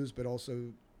lose, but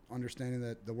also understanding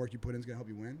that the work you put in is going to help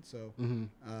you win. So,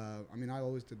 I mean, I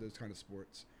always did those kind of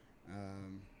sports.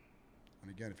 And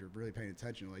again, if you're really paying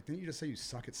attention, you're like, didn't you just say you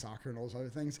suck at soccer and all those other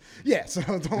things? Yeah, so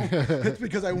it's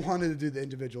because I wanted to do the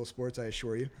individual sports, I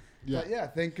assure you. Yeah. But yeah, I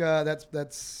think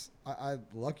I'm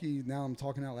lucky now I'm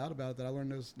talking out loud about it that I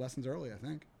learned those lessons early, I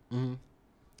think. Mm-hmm.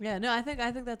 Yeah, no, I think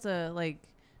that's a like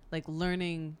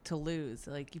learning to lose.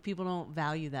 Like people don't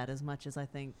value that as much as I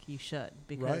think you should,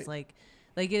 because Right.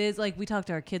 like it is like we talk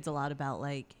to our kids a lot about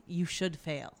like you should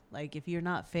fail. Like if you're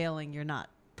not failing, you're not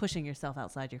pushing yourself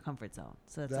outside your comfort zone.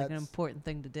 So that's like an important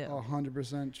thing to do.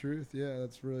 100% truth. Yeah,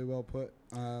 that's really well put.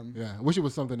 Yeah, I wish it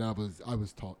was something I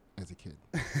was taught as a kid.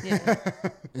 Yeah.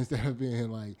 Instead of being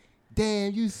like,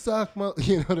 damn, you suck,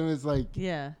 you know what I mean? It's like,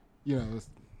 Yeah. it's,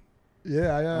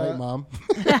 Yeah, All right, Mom.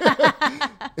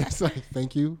 It's like,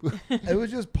 thank you. it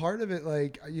was just part of it.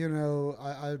 Like, you know,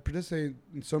 I participated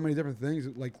in so many different things.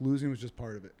 Like losing was just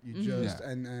part of it. You just Yeah.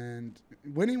 and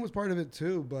winning was part of it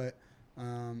too. But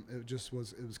it just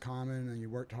was. It was common, and you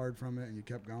worked hard from it, and you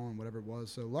kept going, whatever it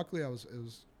was. So luckily, it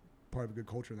was part of a good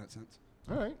culture in that sense.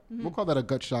 All right. We'll call that a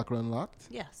gut chakra unlocked.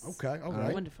 Yes. Okay, all All right.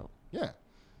 right. Wonderful. Yeah.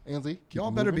 Ainsley, keep Y'all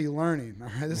it better moving. be learning. All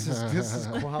right, this is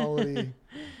quality.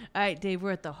 All right, Dave,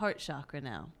 we're at the heart chakra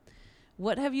now.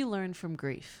 What have you learned from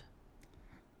grief?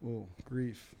 Oh,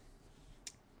 grief.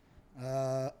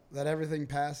 That everything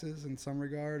passes in some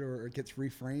regard, or it gets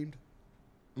reframed.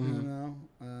 You Mhm. know,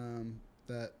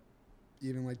 that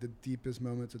even like the deepest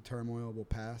moments of turmoil will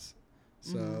pass.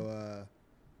 So,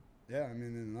 yeah, I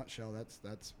mean, in a nutshell,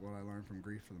 that's what I learned from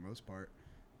grief for the most part.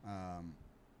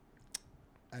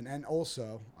 And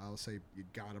also, I'll say you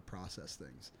gotta process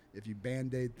things. If you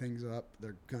band-aid things up,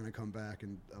 they're gonna come back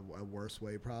in a worse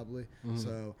way probably.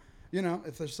 So, you know,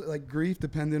 if there's like grief,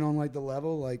 depending on like the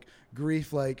level, like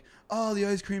grief, like, oh, the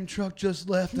ice cream truck just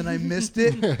left and I missed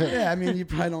it. Yeah, I mean, you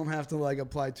probably don't have to like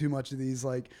apply too much of these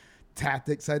like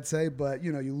tactics, I'd say, but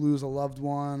you know, you lose a loved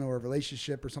one or a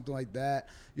relationship or something like that,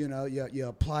 you know, you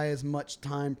apply as much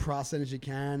time processing as you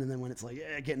can, and then when it's like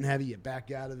getting heavy, you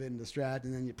back out of it and distract,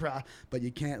 and then but you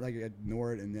can't like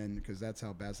ignore it, and then because that's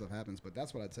how bad stuff happens. But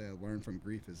that's what I'd say I learned from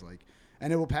grief is like,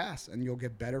 and it will pass and you'll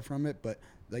get better from it, but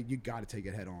like you got to take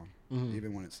it head on,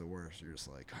 even when it's the worst. You're just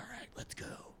like, all right, let's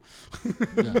go.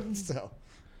 Yeah. So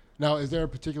Now, is there a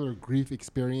particular grief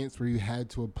experience where you had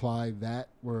to apply that,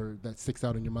 where that sticks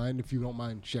out in your mind? If you don't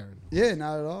mind sharing. yeah,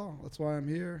 not at all. That's why I'm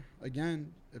here.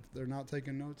 Again, if they're not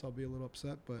taking notes, I'll be a little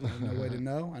upset, but I have no way to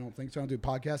know. I don't think so. I don't do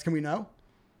podcasts. Can we know?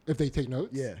 If they take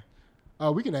notes? Yeah.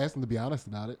 We can ask them to be honest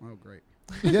about it. Oh, great.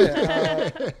 Yeah.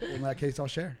 In that case, I'll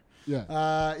share.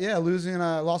 Yeah. Yeah,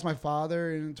 lost my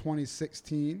father in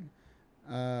 2016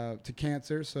 to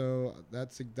cancer. So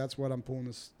that's what I'm pulling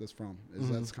this from. Is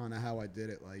that's kind of how I did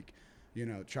it. Like, you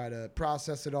know, try to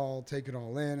process it all, take it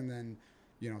all in, and then,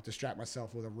 you know, distract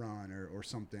myself with a run or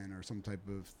something or some type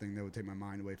of thing that would take my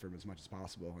mind away from it as much as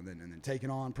possible, and then take it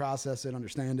on, process it,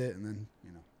 understand it, and then,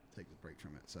 you know, take a break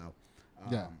from it. So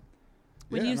Yeah.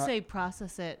 When you and say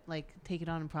process it, like take it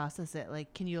on and process it,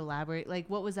 like can you elaborate? Like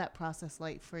what was that process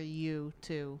like for you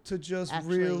to to just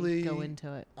actually really go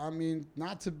into it? I mean,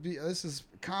 not to be. This is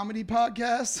a comedy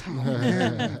podcast. Oh,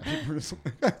 man.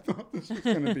 I thought this was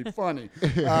going to be funny.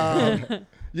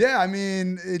 Yeah, I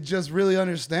mean, it just really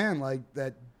understand like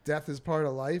that death is part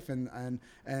of life, and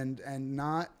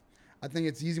not. I think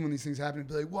it's easy when these things happen to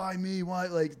be like, why me? Why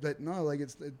like that? No, like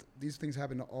these things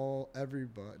happen to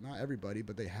everybody, not everybody,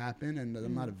 but they happen, and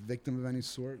I'm not a victim of any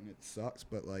sort, and it sucks.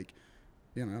 But like,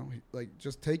 you know, like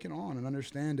just take it on and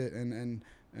understand it, and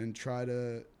try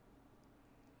to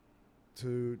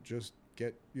just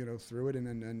get, you know, through it,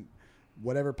 and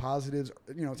whatever positives,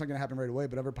 you know, it's not gonna happen right away,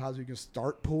 but whatever positive you can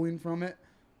start pulling from it,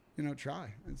 you know,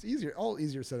 try. It's all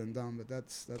easier said than done, but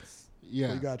that's Yeah.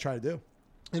 what you gotta try to do.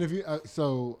 And if you, I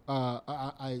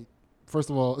first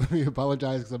of all, let me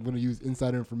apologize because I'm going to use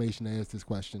insider information to ask this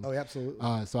question. Oh, yeah,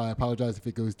 absolutely. So I apologize if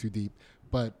it goes too deep.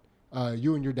 But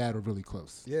you and your dad are really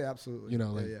close. Yeah, absolutely. You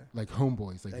know, like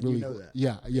homeboys, like And really. you know that.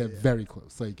 Yeah, very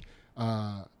close. Like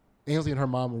Ainsley and her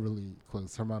mom were really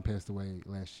close. Her mom passed away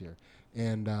last year,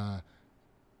 and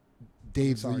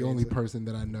Dave's Sorry, the only Ainsley. person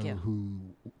that I know Yeah. who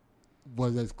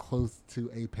was as close to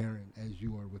a parent as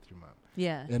you are with your mom.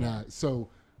 Yeah. And yeah. so.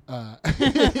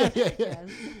 Yes.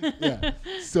 Yeah.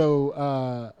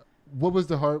 So, what was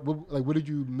the what did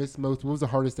you miss most? What was the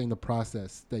hardest thing to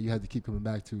process that you had to keep coming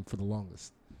back to for the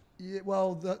longest? Yeah,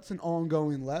 well, that's an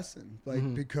ongoing lesson,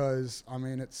 like, because I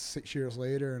mean, it's 6 years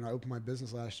later, and I opened my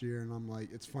business last year, and I'm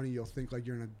like, it's funny, you'll think like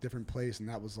you're in a different place, and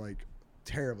that was like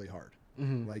terribly hard.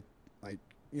 Like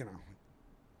you know,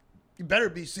 you better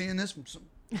be seeing this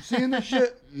seeing this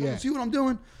shit. Yeah. See what I'm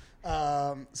doing.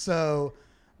 So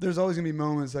there's always gonna be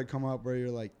moments that come up where you're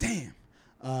like, damn.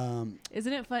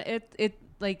 Isn't it fun? It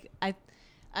like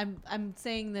I'm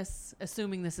saying this,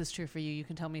 assuming this is true for you. You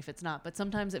can tell me if it's not. But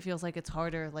sometimes it feels like it's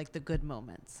harder, like the good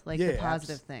moments, like the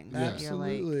positive things. Like you're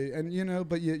like, absolutely. And you know,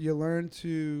 but you learn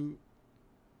to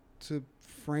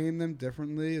frame them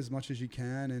differently as much as you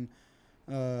can,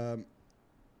 and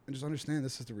just understand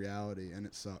this is the reality, and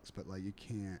it sucks, but like you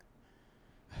can't.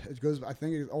 It goes. I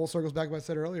think it all circles back to what I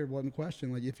said earlier. One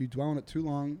question, like if you dwell on it too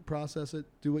long, process it,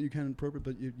 do what you can appropriate,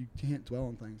 but you can't dwell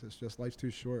on things. It's just life's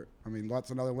too short. I mean, that's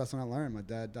another lesson I learned. My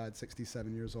dad died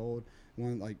 67 years old.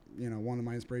 One of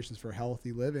my inspirations for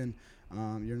healthy living.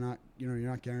 You're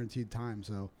not guaranteed time.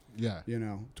 So Yeah.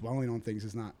 dwelling on things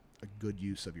is not a good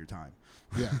use of your time.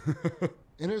 Yeah.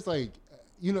 And it's like,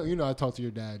 I talked to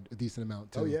your dad a decent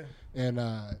amount too. Oh, yeah. And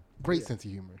great yeah. sense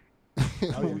of humor.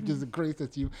 yeah. Just a great sense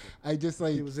of humor. I just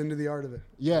like He was into the art of it.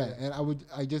 yeah, and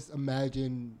I just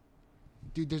imagine,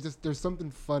 dude. There's something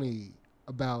funny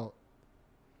about,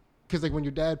 because like when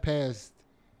your dad passed,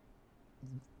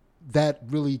 that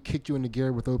really kicked you into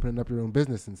gear with opening up your own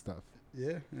business and stuff.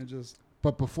 Yeah, and just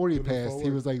But before he Moving passed, he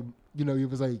forward. was like,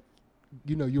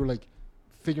 you were like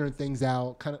figuring things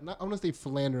out, kind of. Not, I don't want to say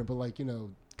philandering, but like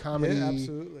comedy. yeah,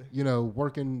 absolutely.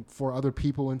 Working for other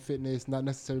people in fitness, not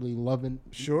necessarily loving.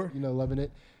 Sure. Loving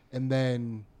it, and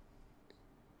then.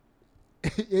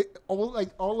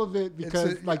 All of it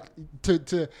because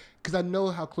because I know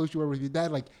how close you were with your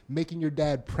dad. Like making your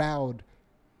dad proud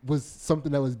was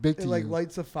something that was big It to like you.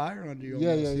 lights a fire under you.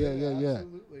 Yeah, almost. yeah.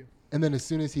 Absolutely. And then as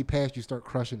soon as he passed, you start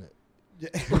crushing it,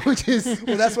 Yeah. which is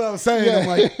Well, that's what I was saying. Yeah. I'm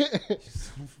like, you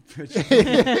son of a bitch.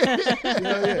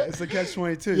 Yeah, it's a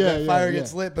catch-22. Yeah, that yeah, fire yeah.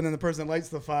 gets lit, but then the person that lights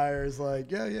the fire is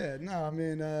like, yeah. No, I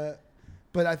mean,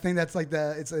 but I think that's like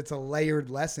it's a layered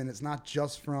lesson. It's not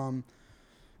just from,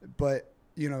 but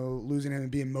losing him and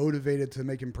being motivated to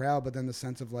make him proud, but then the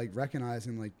sense of like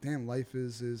recognizing like, damn, life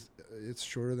is it's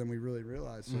shorter than we really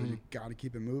realize. So you got to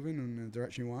keep it moving in the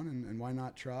direction you want, and why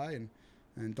not try and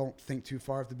don't think too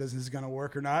far if the business is going to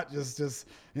work or not. Just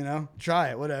try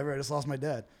it, whatever. I just lost my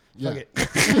dad. Yeah. Fuck it.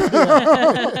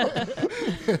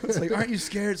 It's like, aren't you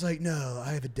scared? It's like, no,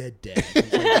 I have a dead dad.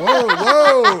 It's like,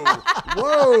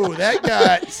 whoa, that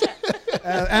got.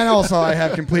 And also, I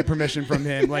have complete permission from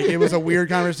him. Like, it was a weird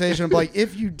conversation. I'm like,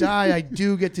 if you die, I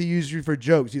do get to use you for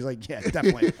jokes. He's like, yeah,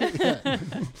 definitely.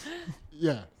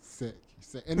 yeah, sick.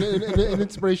 And an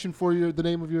inspiration for the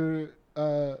name of your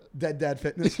Dead Dad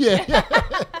Fitness. yeah.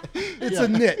 It's a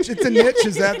niche. It's a niche.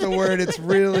 Is that the word? It's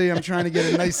really, I'm trying to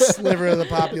get a nice sliver of the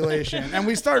population. And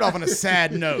we start off on a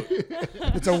sad note.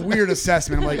 It's a weird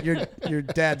assessment. I'm like, your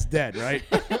dad's dead, right?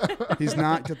 He's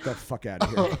not. Get the fuck out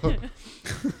of here.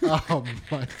 Oh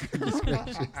my goodness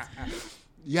gracious.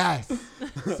 Yes.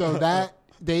 So that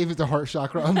Dave is a heart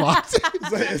chakra unlocked.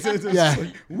 It's Yeah.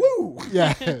 like, woo.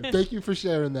 Yeah. Thank you for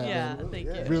sharing that. Yeah, man. thank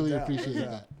you. Really Yeah, appreciate yeah.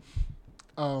 that.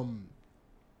 So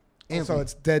Anthony.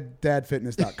 it's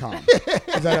deaddadfitness.com.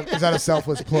 Is that a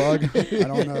selfless plug? I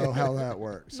don't know how that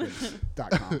works. It's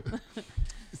 .com.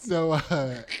 So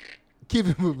keep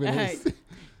it moving. All right.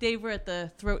 Dave, we're at the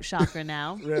throat chakra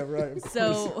now. Yeah, right. of course.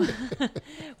 So,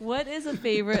 what is a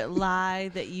favorite lie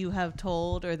that you have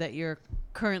told or that you're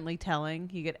currently telling?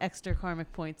 You get extra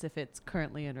karmic points if it's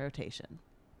currently in rotation.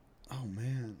 Oh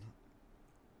man,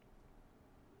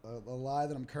 a lie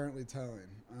that I'm currently telling.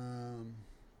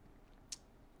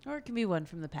 Or it can be one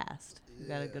from the past. You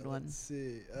got a good one. Let's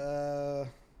see.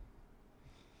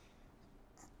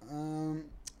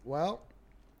 Well,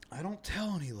 I don't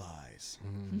tell any lies.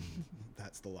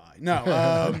 That's the lie. No.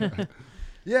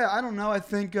 Yeah, I don't know. I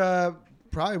think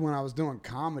probably when I was doing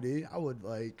comedy, I would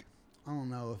I don't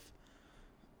know if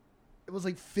it was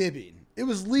like fibbing. It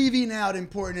was leaving out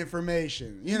important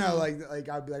information. Like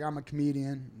I'd be like, I'm a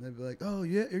comedian. And they'd be like, oh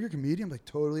yeah, you're a comedian. I'm like,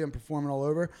 totally. I'm performing all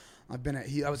over. I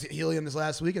was at Helium this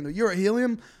last week, and you're at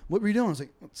Helium. What were you doing? I was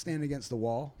like, standing against the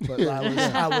wall. But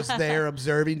I was there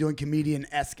observing, doing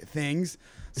comedian-esque things.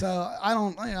 So I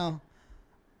don't,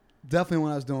 definitely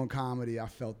when I was doing comedy, I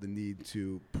felt the need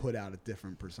to put out a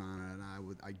different persona, and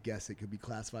I guess it could be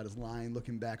classified as lying.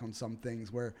 Looking back on some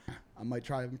things where I might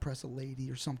try to impress a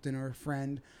lady or something, or a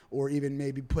friend, or even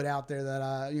maybe put out there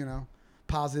that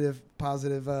positive.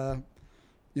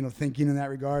 Thinking in that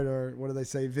regard, or what do they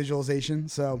say, visualization.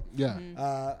 So Yeah.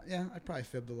 I probably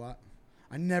fibbed a lot.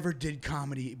 I never did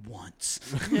comedy once.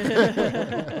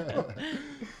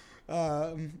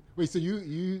 Wait, so you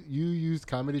use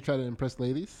comedy to try to impress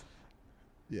ladies?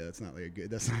 Yeah, that's not a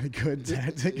good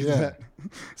tactic. is Yeah. that?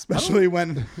 Especially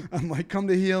when I'm like, come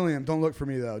to Helium. Don't look for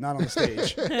me though. Not on the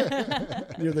stage.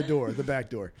 Near the door, the back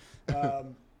door.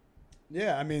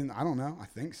 Yeah, I mean, I don't know. I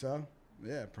think so.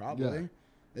 Yeah, probably. Yeah.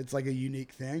 It's like a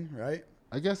unique thing, right?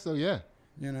 I guess so, yeah.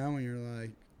 When you're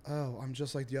like, oh, I'm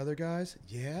just like the other guys.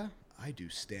 Yeah, I do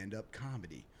stand-up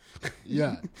comedy.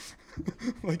 Yeah.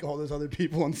 Like all those other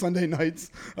people on Sunday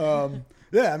nights.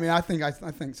 Yeah, I mean, I think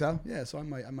so. Yeah, so I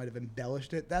might have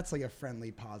embellished it. That's like a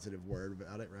friendly, positive word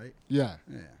about it, right? Yeah.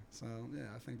 Yeah. So yeah,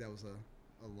 I think that was a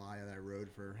lie that I rode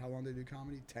for. How long did I do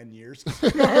comedy? 10 years. Is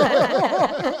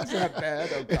that bad?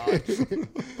 Oh God.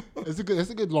 That's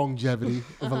a good longevity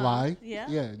of a lie. Yeah,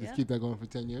 Yeah. Just yeah. keep that going for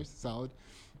 10 years. Solid.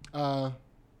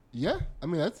 Yeah. I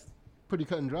mean, that's pretty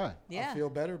cut and dry. Yeah. I feel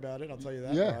better about it. I'll tell you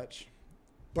that Yeah. much.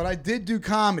 But I did do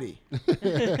comedy.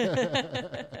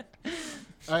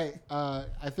 All right.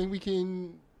 I think we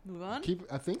can Move on.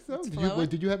 I think so. It's Did you, flowing.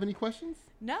 did you have any questions?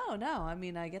 No. I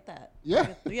mean, I get that.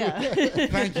 Yeah. Yeah.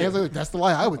 Thank you. Like, that's the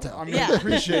lie I would tell. I mean, Yeah. I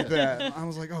appreciate that. I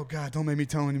was like, oh God, don't make me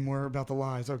tell any more about the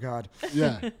lies. Oh God.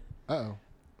 Yeah. Uh-oh.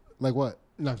 Like what?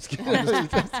 No, I'm just kidding.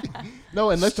 No,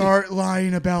 unless Start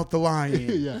lying about the lying.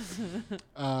 you...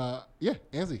 Yeah,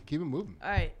 Ansley, keep it moving. All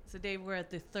right. So, Dave, we're at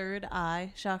the third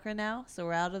eye chakra now. So,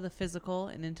 we're out of the physical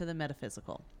and into the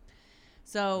metaphysical.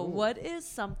 So, what is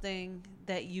something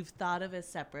that you've thought of as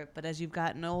separate, but as you've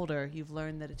gotten older, you've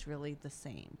learned that it's really the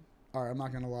same? All right, I'm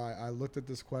not gonna lie. I looked at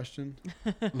this question.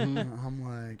 Mm-hmm. And I'm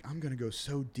like, I'm gonna go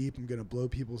so deep. I'm gonna blow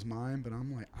people's mind. But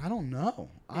I'm like, I don't know.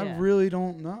 I Yeah. really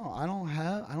don't know. I don't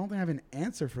think I have an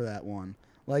answer for that one.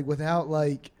 Like without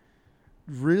like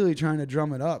really trying to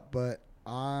drum it up. But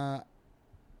I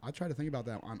try to think about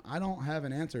that one. I don't have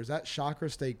an answer. Does that chakra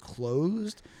stay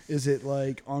closed? Is it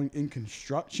like in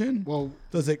construction? Well,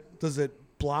 Does it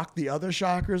block the other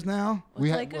chakras now? Well, We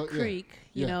it's ha- like well, a yeah. creek.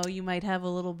 You Yeah. know, you might have a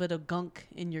little bit of gunk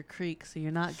in your creek, so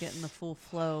you're not getting the full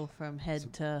flow from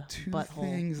head to Two butthole.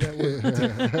 things that would.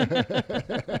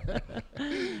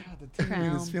 God, the tingling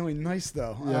is Crown. feeling nice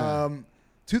though. Yeah.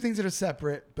 Two things that are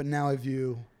separate, but now I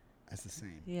view as the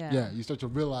same. Yeah. yeah, you start to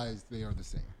realize they are the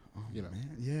same. Oh, You know.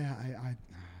 man. Yeah,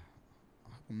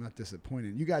 I'm not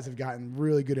disappointed. You guys have gotten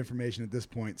really good information at this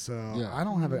point, so Yeah. I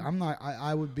don't have I'm not.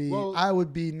 I would be. Well- I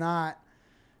would be not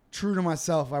true to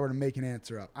myself if I were to make an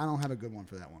answer up. I don't have a good one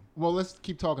for that one. Well, let's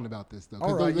keep talking about this though. 'cause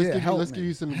All right, let's yeah, let's give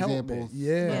you some help me. examples.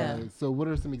 Yeah. Yeah. So, what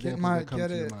are some examples that come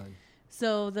to your mind?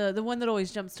 So the one that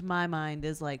always jumps to my mind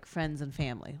is like friends and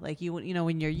family. Like you know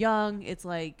when you're young, it's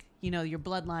like your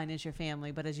bloodline is your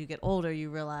family, but as you get older, you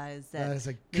realize that That is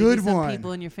a maybe good some one.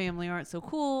 people in your family aren't so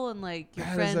cool, and like your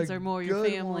That is friends a are more your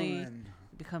good family. one.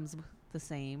 It becomes the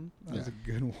same. That's a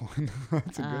good one.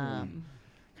 That's a good one.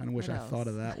 Kind of wish what I thought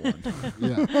of else? that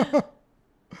one. Yeah.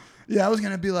 Yeah, I was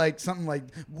gonna be like something like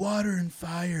water and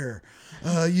fire.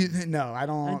 No, I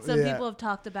don't. And some yeah. people have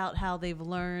talked about how they've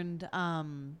learned.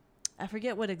 I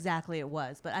forget what exactly it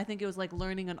was, but I think it was like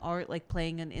learning an art, like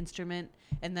playing an instrument,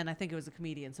 and then I think it was a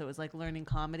comedian, so it was like learning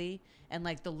comedy, and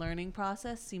like the learning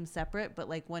process seems separate, but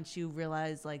like once you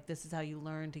realize like this is how you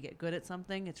learn to get good at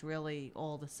something, it's really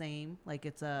all the same. Like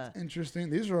it's a Interesting.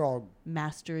 These are all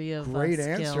mastery of great skill.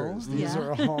 answers. These Yeah.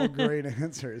 are all great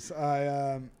answers.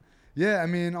 Yeah, I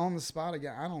mean, on the spot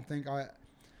again. I don't think I.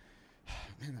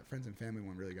 Man, that friends and family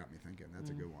one really got me thinking.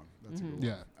 That's a good one. That's a good one.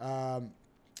 Yeah.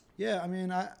 Yeah, I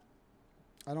mean,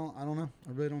 I don't know.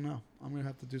 I really don't know. I'm gonna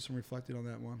have to do some reflecting on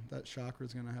that one. That chakra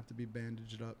is gonna have to be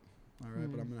bandaged up. All right,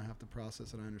 but I'm gonna have to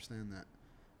process it. I understand that.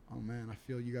 Oh man, I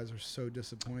feel you guys are so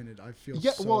disappointed. I feel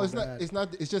Yeah, so well, it's bad. not. It's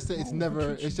not. It's just that it's Oh, never.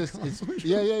 look at It's you just. guys. It's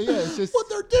yeah. It's just. But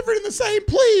they're different in the same,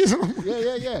 please.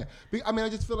 Yeah. I mean, I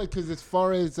just feel like because as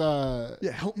far as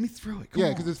Yeah, help me through it. Come yeah,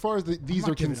 on. because as far as these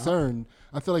not are giving up. concerned,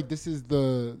 I feel like this is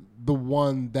the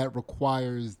one that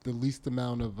requires the least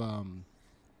amount of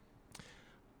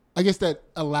I guess that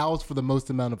allows for the most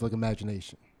amount of like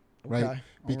imagination, right? Okay, all right.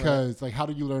 Because like, how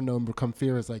do you learn to overcome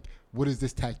fear? Is like, what is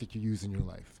this tactic you use in your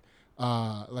life?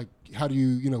 Like, how do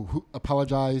you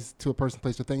apologize to a person,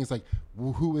 place, or thing? It's like,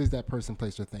 who is that person,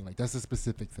 place, or thing? Like, that's a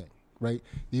specific thing, right?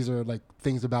 These are like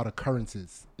things about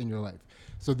occurrences in your life.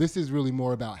 So this is really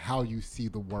more about how you see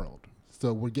the world.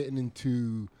 So we're getting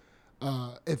into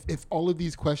if all of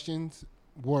these questions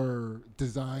were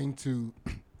designed to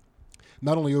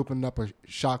not only open up our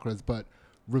chakras but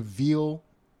reveal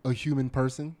a human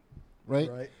person, right?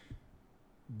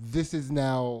 This is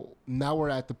now we're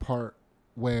at the part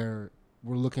where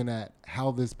we're looking at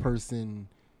how this person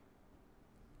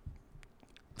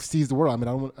sees the world. I mean,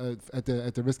 I don't want at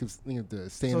the risk of saying the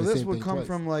same So thing this would come twice.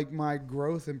 from like my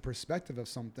growth and perspective of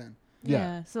something.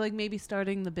 Yeah. So like maybe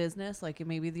starting the business, like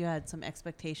maybe you had some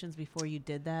expectations before you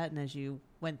did that, and as you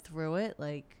went through it,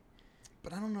 like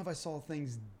But I don't know if I saw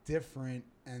things different,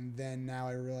 and then now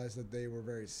I realize that they were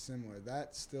very similar.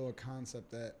 That's still a concept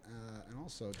that, and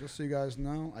also, just so you guys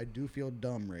know, I do feel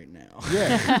dumb right now.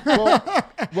 Yeah.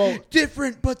 well,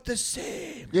 Different but the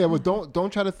same. yeah. Well,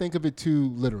 don't try to think of it too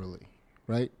literally,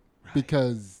 right?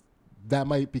 Because that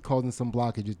might be causing some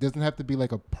blockage. It doesn't have to be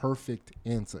like a perfect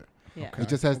answer. yeah. Okay. It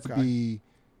just has to Okay. be,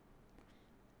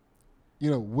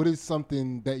 what is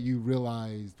something that you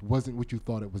realized wasn't what you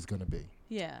thought it was going to be?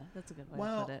 Yeah, that's a good way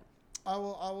Well, to put it. I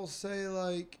will say,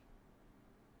 like,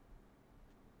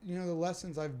 the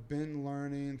lessons I've been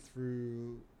learning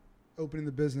through opening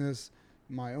the business,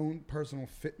 my own personal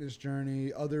fitness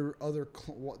journey,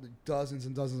 dozens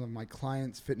and dozens of my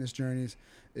clients' fitness journeys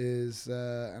is,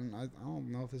 and I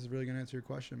don't know if this is really going to answer your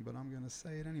question, but I'm going to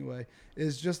say it anyway,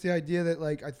 is just the idea that,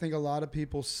 like, I think a lot of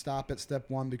people stop at step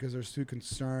 1 because they're too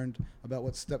concerned about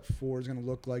what step 4 is going to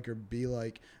look like or be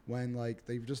like, when, like,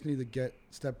 they just need to get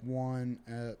step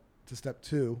 1 to step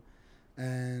 2.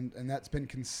 And that's been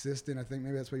consistent. I think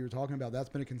maybe that's what you were talking about. That's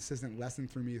been a consistent lesson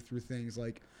for me through things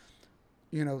like,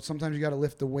 you know, sometimes you got to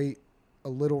lift the weight a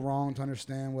little wrong to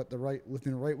understand what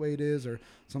lifting the right weight is, or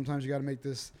sometimes you got to make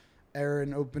this error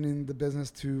in opening the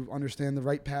business to understand the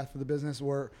right path for the business,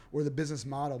 or the business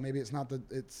model. Maybe it's not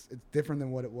it's different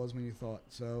than what it was when you thought.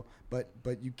 So, but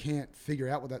you can't figure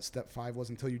out what that step 5 was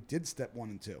until you did step 1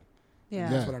 and 2. Yeah.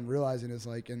 And that's what I'm realizing is,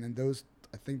 like, and then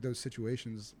I think those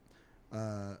situations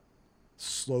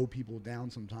slow people down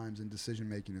sometimes in decision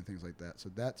making and things like that. So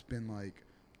that's been, like,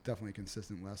 definitely a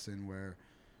consistent lesson where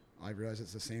I realize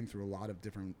it's the same through a lot of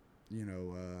different, you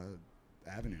know,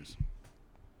 avenues.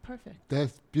 Perfect.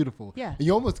 That's beautiful. Yeah. And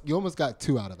you almost got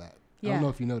 2 out of that. I Yeah. don't know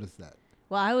if you noticed that.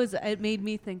 Well, it made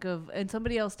me think of, and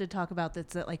somebody else did talk about this,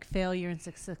 that like failure and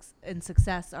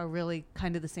success are really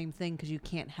kind of the same thing, because you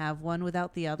can't have one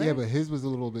without the other. Yeah, but his was a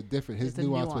little bit different. His It's a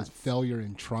nuance was nuance. failure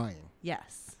in trying.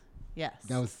 Yes.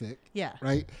 That was sick. Yeah.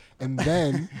 Right? And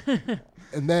then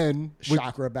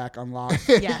Chakra back unlocked.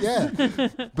 Yes.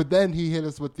 yeah. But then he hit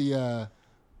us with the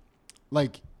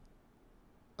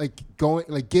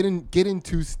getting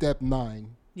to step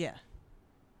 9 Yeah.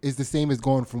 is the same as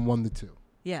going from 1 to 2,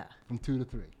 Yeah. from 2 to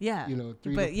 3. Yeah. You know,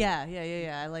 3 But to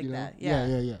yeah. I like you know? that. Yeah.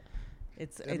 Yeah. Yeah.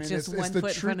 It's I mean, just one the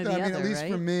foot in front of the I mean, other, at least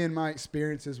right? for me and my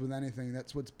experiences with anything,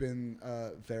 that's what's been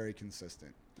very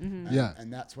consistent. Mm-hmm. And, Yeah.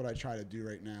 and that's what I try to do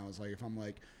right now. Is like, if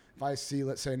I see,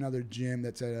 let's say, another gym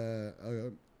that's at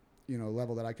a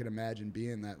level that I could imagine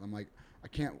being that, I'm like, I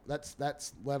can't. That's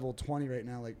level 20 right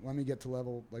now. Like, let me get to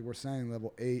level, like we're saying,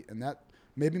 level 8, and that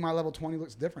maybe my level 20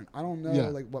 looks different. I don't know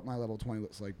like what my level 20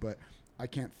 looks like, but I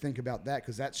can't think about that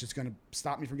because that's just going to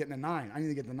stop me from getting a 9. I need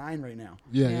to get the 9 right now.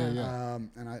 Yeah.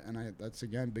 And I that's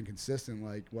again been consistent,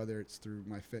 like whether it's through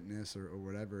my fitness or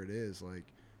whatever it is, like,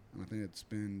 and I think it's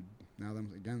been, now that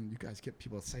again, you guys get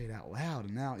people to say it out loud,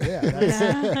 and now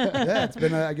it's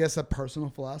been I guess a personal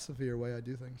philosophy or way I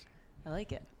do things. I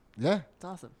like it. Yeah. It's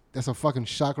awesome. That's a fucking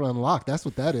chakra unlock. That's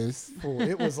what that is. Cool.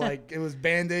 It was like, it was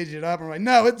bandaged it up. I'm like,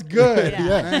 no, it's good.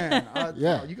 Yeah. Man,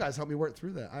 Yeah. you guys helped me work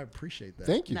through that. I appreciate that.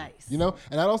 Thank you. Nice. You know,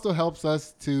 and that also helps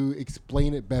us to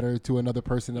explain it better to another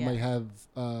person that Yeah. might have,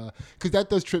 because that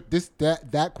does trip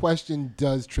that question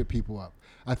does trip people up.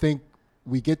 I think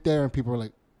we get there and people are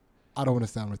like, I don't want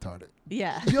to sound retarded.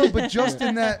 Yeah. Yo, but just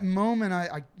in that moment,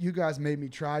 you guys made me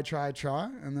try,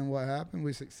 and then what happened?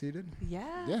 We succeeded.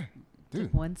 Yeah. Yeah,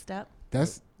 dude. One step.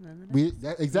 That's then the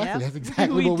next. exactly. Yep. That's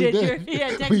exactly We what we did did. your- yeah,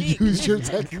 we technique. used your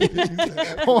technique.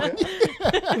 on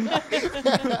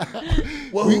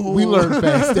Whoa. we learned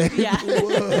fast. Dave. Yeah.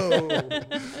 Whoa.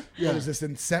 Yeah. What is this,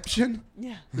 Inception?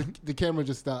 Yeah. The camera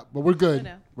just stopped, but we're good. I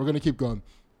know. We're gonna keep going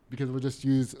because we'll just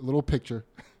use a little picture.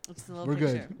 It's a little We're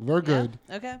picture. good. We're good.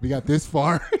 Yeah? Okay. We got this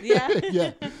far.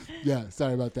 Yeah. yeah.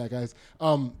 Sorry about that, guys.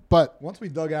 But Once we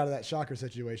dug out of that shocker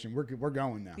situation, we're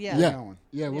going now. Yeah. We're yeah, going.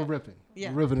 yeah, we're Yeah. ripping.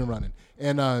 Yeah. We're ripping and running.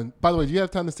 And by the way, do you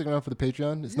have time to stick around for the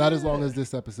Patreon? It's not as long as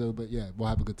this episode, but yeah, we'll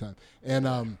have a good time. And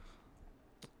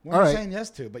What All I'm right. saying yes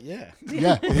to, but yeah.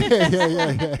 yeah.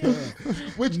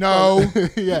 Which no.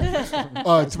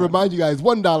 yeah. To remind you guys,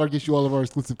 $1 gets you all of our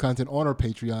exclusive content on our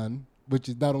Patreon, which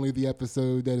is not only the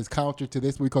episode that is counter to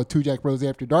this, what we call Two Jack Bros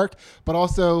After Dark, but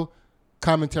also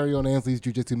commentary on Ansley's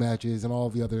jiu-jitsu matches and all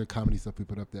the other comedy stuff we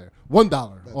put up there.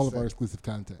 $1, all of our sick. exclusive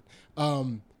content.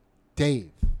 Dave,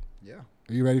 Yeah.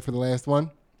 are you ready for the last one?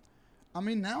 I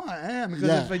mean, now I am, because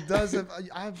Yeah. if it does,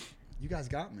 you guys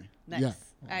got me. Nice. Yeah.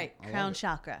 All right. I love Crown it.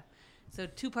 chakra. So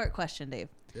 2-part question, Dave.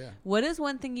 Yeah. What is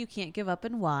one thing you can't give up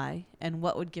and why? And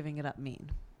what would giving it up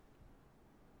mean?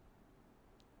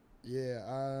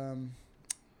 Yeah.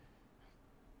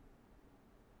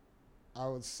 I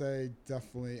would say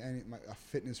definitely a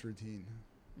fitness routine.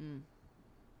 Mm.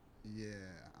 Yeah.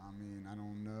 I mean, I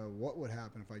don't know what would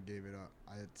happen if I gave it up.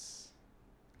 I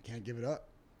can't give it up.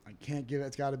 I can't give it.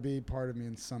 It's got to be part of me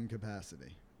in some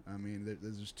capacity. I mean,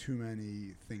 there's just too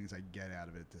many things I get out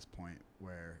of it at this point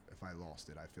where if I lost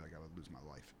it, I feel like I would lose my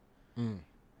life. Mm.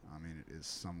 I mean, it is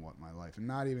somewhat my life. And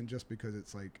not even just because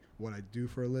it's like what I do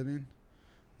for a living,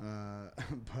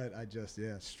 but I just,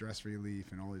 stress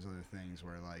relief and all these other things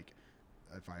where, like,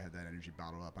 if I had that energy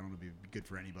bottled up, I don't know if it'd be good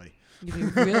for anybody.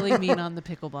 You'd be really mean on the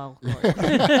pickleball court.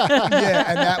 Yeah,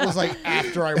 and that was like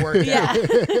after I worked Yeah.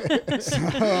 out.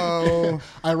 So,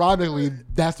 Ironically,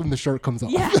 that's when the shirt comes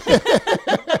off. Yeah.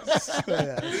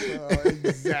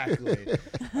 Exactly.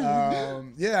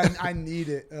 I need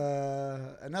it,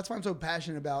 and that's why I'm so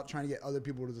passionate about trying to get other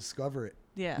people to discover it.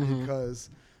 Yeah. Mm-hmm. Because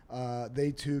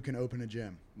they too can open a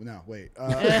gym. No, wait.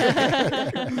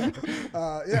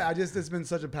 It's been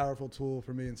such a powerful tool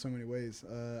for me in so many ways.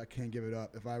 I can't give it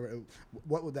up. If I were,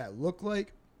 what would that look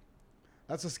like?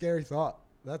 That's a scary thought.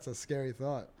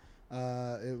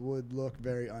 It would look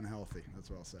very unhealthy. That's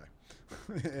what I'll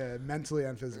say. Mentally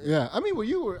and physically. Yeah, I mean,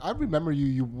 I remember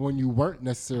you when you weren't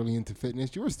necessarily into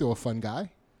fitness, you were still a fun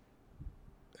guy.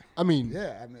 I mean,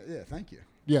 Thank you.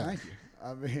 Yeah. Thank you.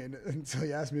 I mean, until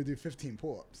you asked me to do 15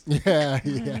 pull-ups. yeah.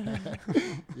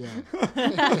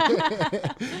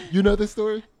 You know this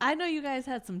story? I know you guys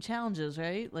had some challenges,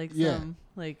 right? Like some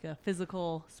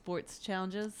physical sports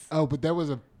challenges. Oh, but there was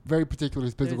a very particular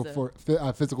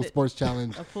physical sports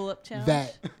challenge A pull-up challenge.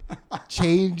 that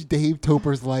changed Dave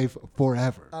Toper's life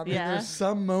forever. I mean, Yeah. there's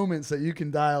some moments that you can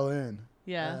dial in.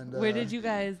 Yeah. And, Where did you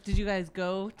guys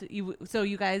go? So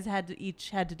you guys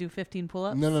each had to do 15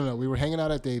 pull-ups? No. We were hanging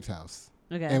out at Dave's house.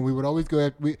 Okay. And we would always go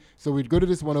so we'd go to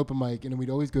this one open mic, and then we'd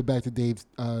always go back to Dave's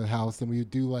house, and we would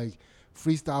do like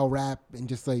freestyle rap and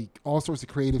just like all sorts of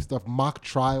creative stuff, mock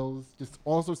trials, just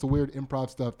all sorts of weird improv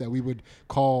stuff that we would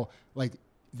call like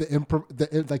the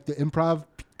improv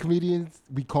comedians.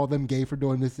 We call them gay for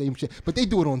doing the same shit, but they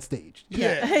do it on stage.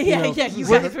 Yeah. You know, You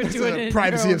guys were doing it in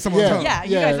privacy your of someone's Yeah. home. Yeah,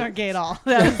 you Yeah. guys aren't gay at all.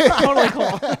 That was totally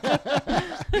cool.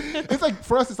 It's like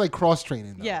for us, it's like cross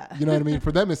training. Though. Yeah. You know what I mean?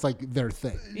 For them, it's like their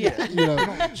thing. Yeah. You know.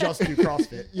 Just do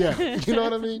CrossFit. Yeah, you know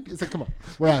what I mean? It's like, come on,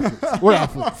 we're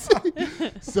athletes.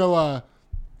 So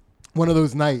one of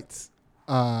those nights,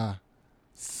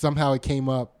 somehow it came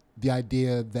up, the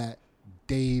idea that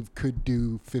Dave could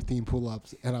do 15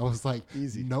 pull-ups, and I was like,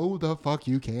 Easy. no, the fuck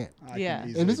you can't. I can Yeah.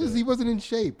 easily And this do was it. he wasn't in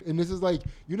shape, and this is like,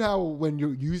 you know how when you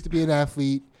used to be an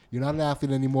athlete. You're not an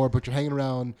athlete anymore, but you're hanging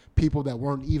around people that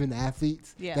weren't even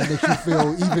athletes. Yeah. That makes you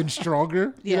feel even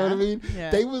stronger. You know what I Yeah. mean? Yeah.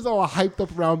 They was all hyped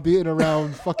up around being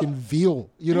around fucking Veal.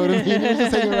 You know what I mean? He was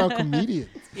just hanging around comedians.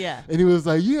 Yeah. And he was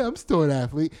like, yeah, I'm still an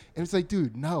athlete. And it's like,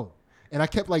 dude, no. And I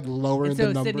kept like lowering And the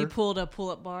so number. Sydney pulled a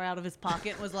pull-up bar out of his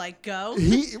pocket and was like, go.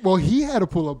 He had a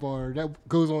pull-up bar that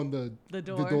goes on the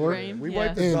door frame. We Yeah.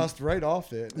 wiped the And- dust right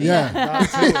off it. Yeah. Not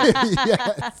to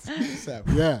yes. it. So,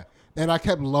 Yeah. And I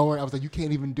kept lowering. I was like, you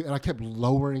can't even do. And I kept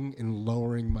lowering and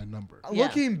lowering my number. Yeah.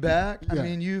 Looking back, Yeah. I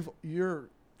mean, you're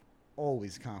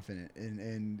always confident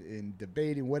in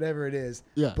debating whatever it is.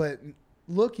 Yeah. But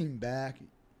looking back,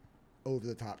 over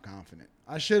the top confident.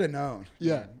 I should have known.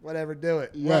 Yeah. Whatever, do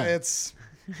it. Yeah. Well, it's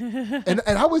and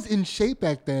I was in shape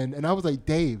back then, and I was like,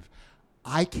 Dave,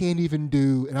 I can't even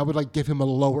do. And I would like give him a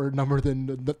lower number than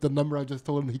the number I just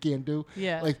told him he can't do.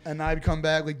 Yeah. Like, and I'd come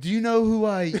back like, do you know who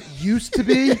I used to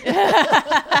be? and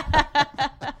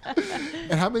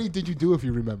how many did you do if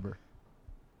you remember?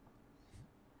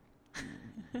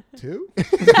 2? Was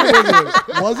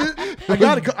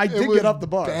it? I did was get up the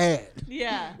bar. Bad.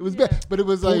 Yeah. It was yeah. bad, but it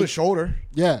was Pulled like, his shoulder.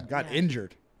 yeah. Got Yeah.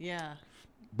 injured. Yeah.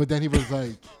 But then he was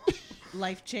like,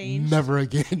 Life changed. never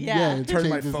again. Yeah. it Turned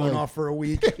my changed his phone life. off for a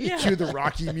week. Yeah. Cue the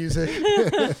Rocky music.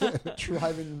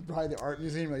 Driving by the art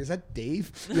museum. Like, is that Dave?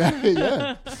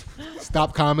 Yeah.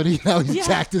 Stop comedy. Now he's Yeah.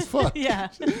 jacked as fuck. Yeah.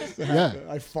 Yeah.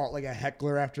 I fought like a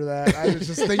heckler after that. I was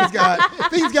just things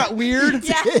got weird.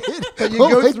 Yeah. But you Oh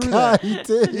go my through God, that. he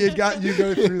did. You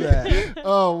go through that.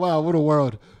 Oh wow, what a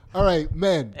world! All right,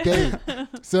 man, Dave.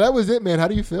 So that was it, man. How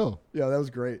do you feel? Yeah, that was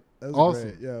great. That was Awesome.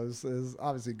 great. Yeah, it was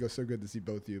obviously so good to see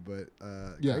both of you, but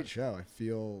Yeah. great show. I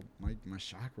feel like my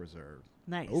chakras are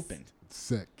Nice. opened.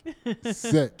 Sick,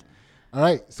 sick. All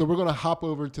right, so we're gonna hop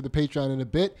over to the Patreon in a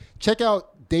bit. Check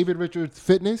out David Richards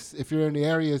Fitness if you're in the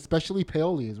area, especially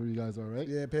Paoli is where you guys are, right?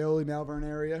 Yeah, Paoli, Malvern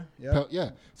area. Yeah. Yeah.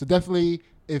 So definitely,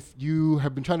 if you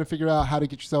have been trying to figure out how to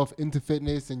get yourself into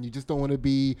fitness and you just don't want to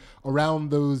be around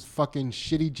those fucking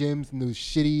shitty gyms and those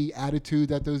shitty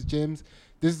attitudes at those gyms,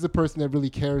 this is a person that really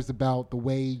cares about the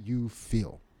way you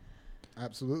feel.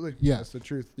 Absolutely. Yeah. That's the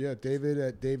truth. Yeah, David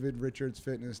at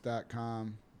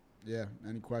davidrichardsfitness.com. Yeah,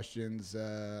 any questions,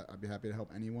 I'd be happy to help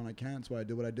anyone I can. That's why I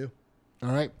do what I do.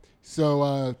 All right.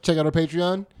 So check out our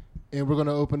Patreon, and we're going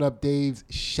to open up Dave's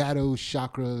Shadow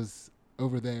Chakras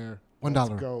over there. $1. Let's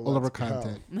go, All of our let's go.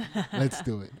 content. Let's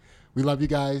do it. We love you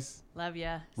guys. Love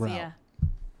ya. We're See out. ya.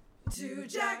 To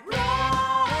Jack Rose.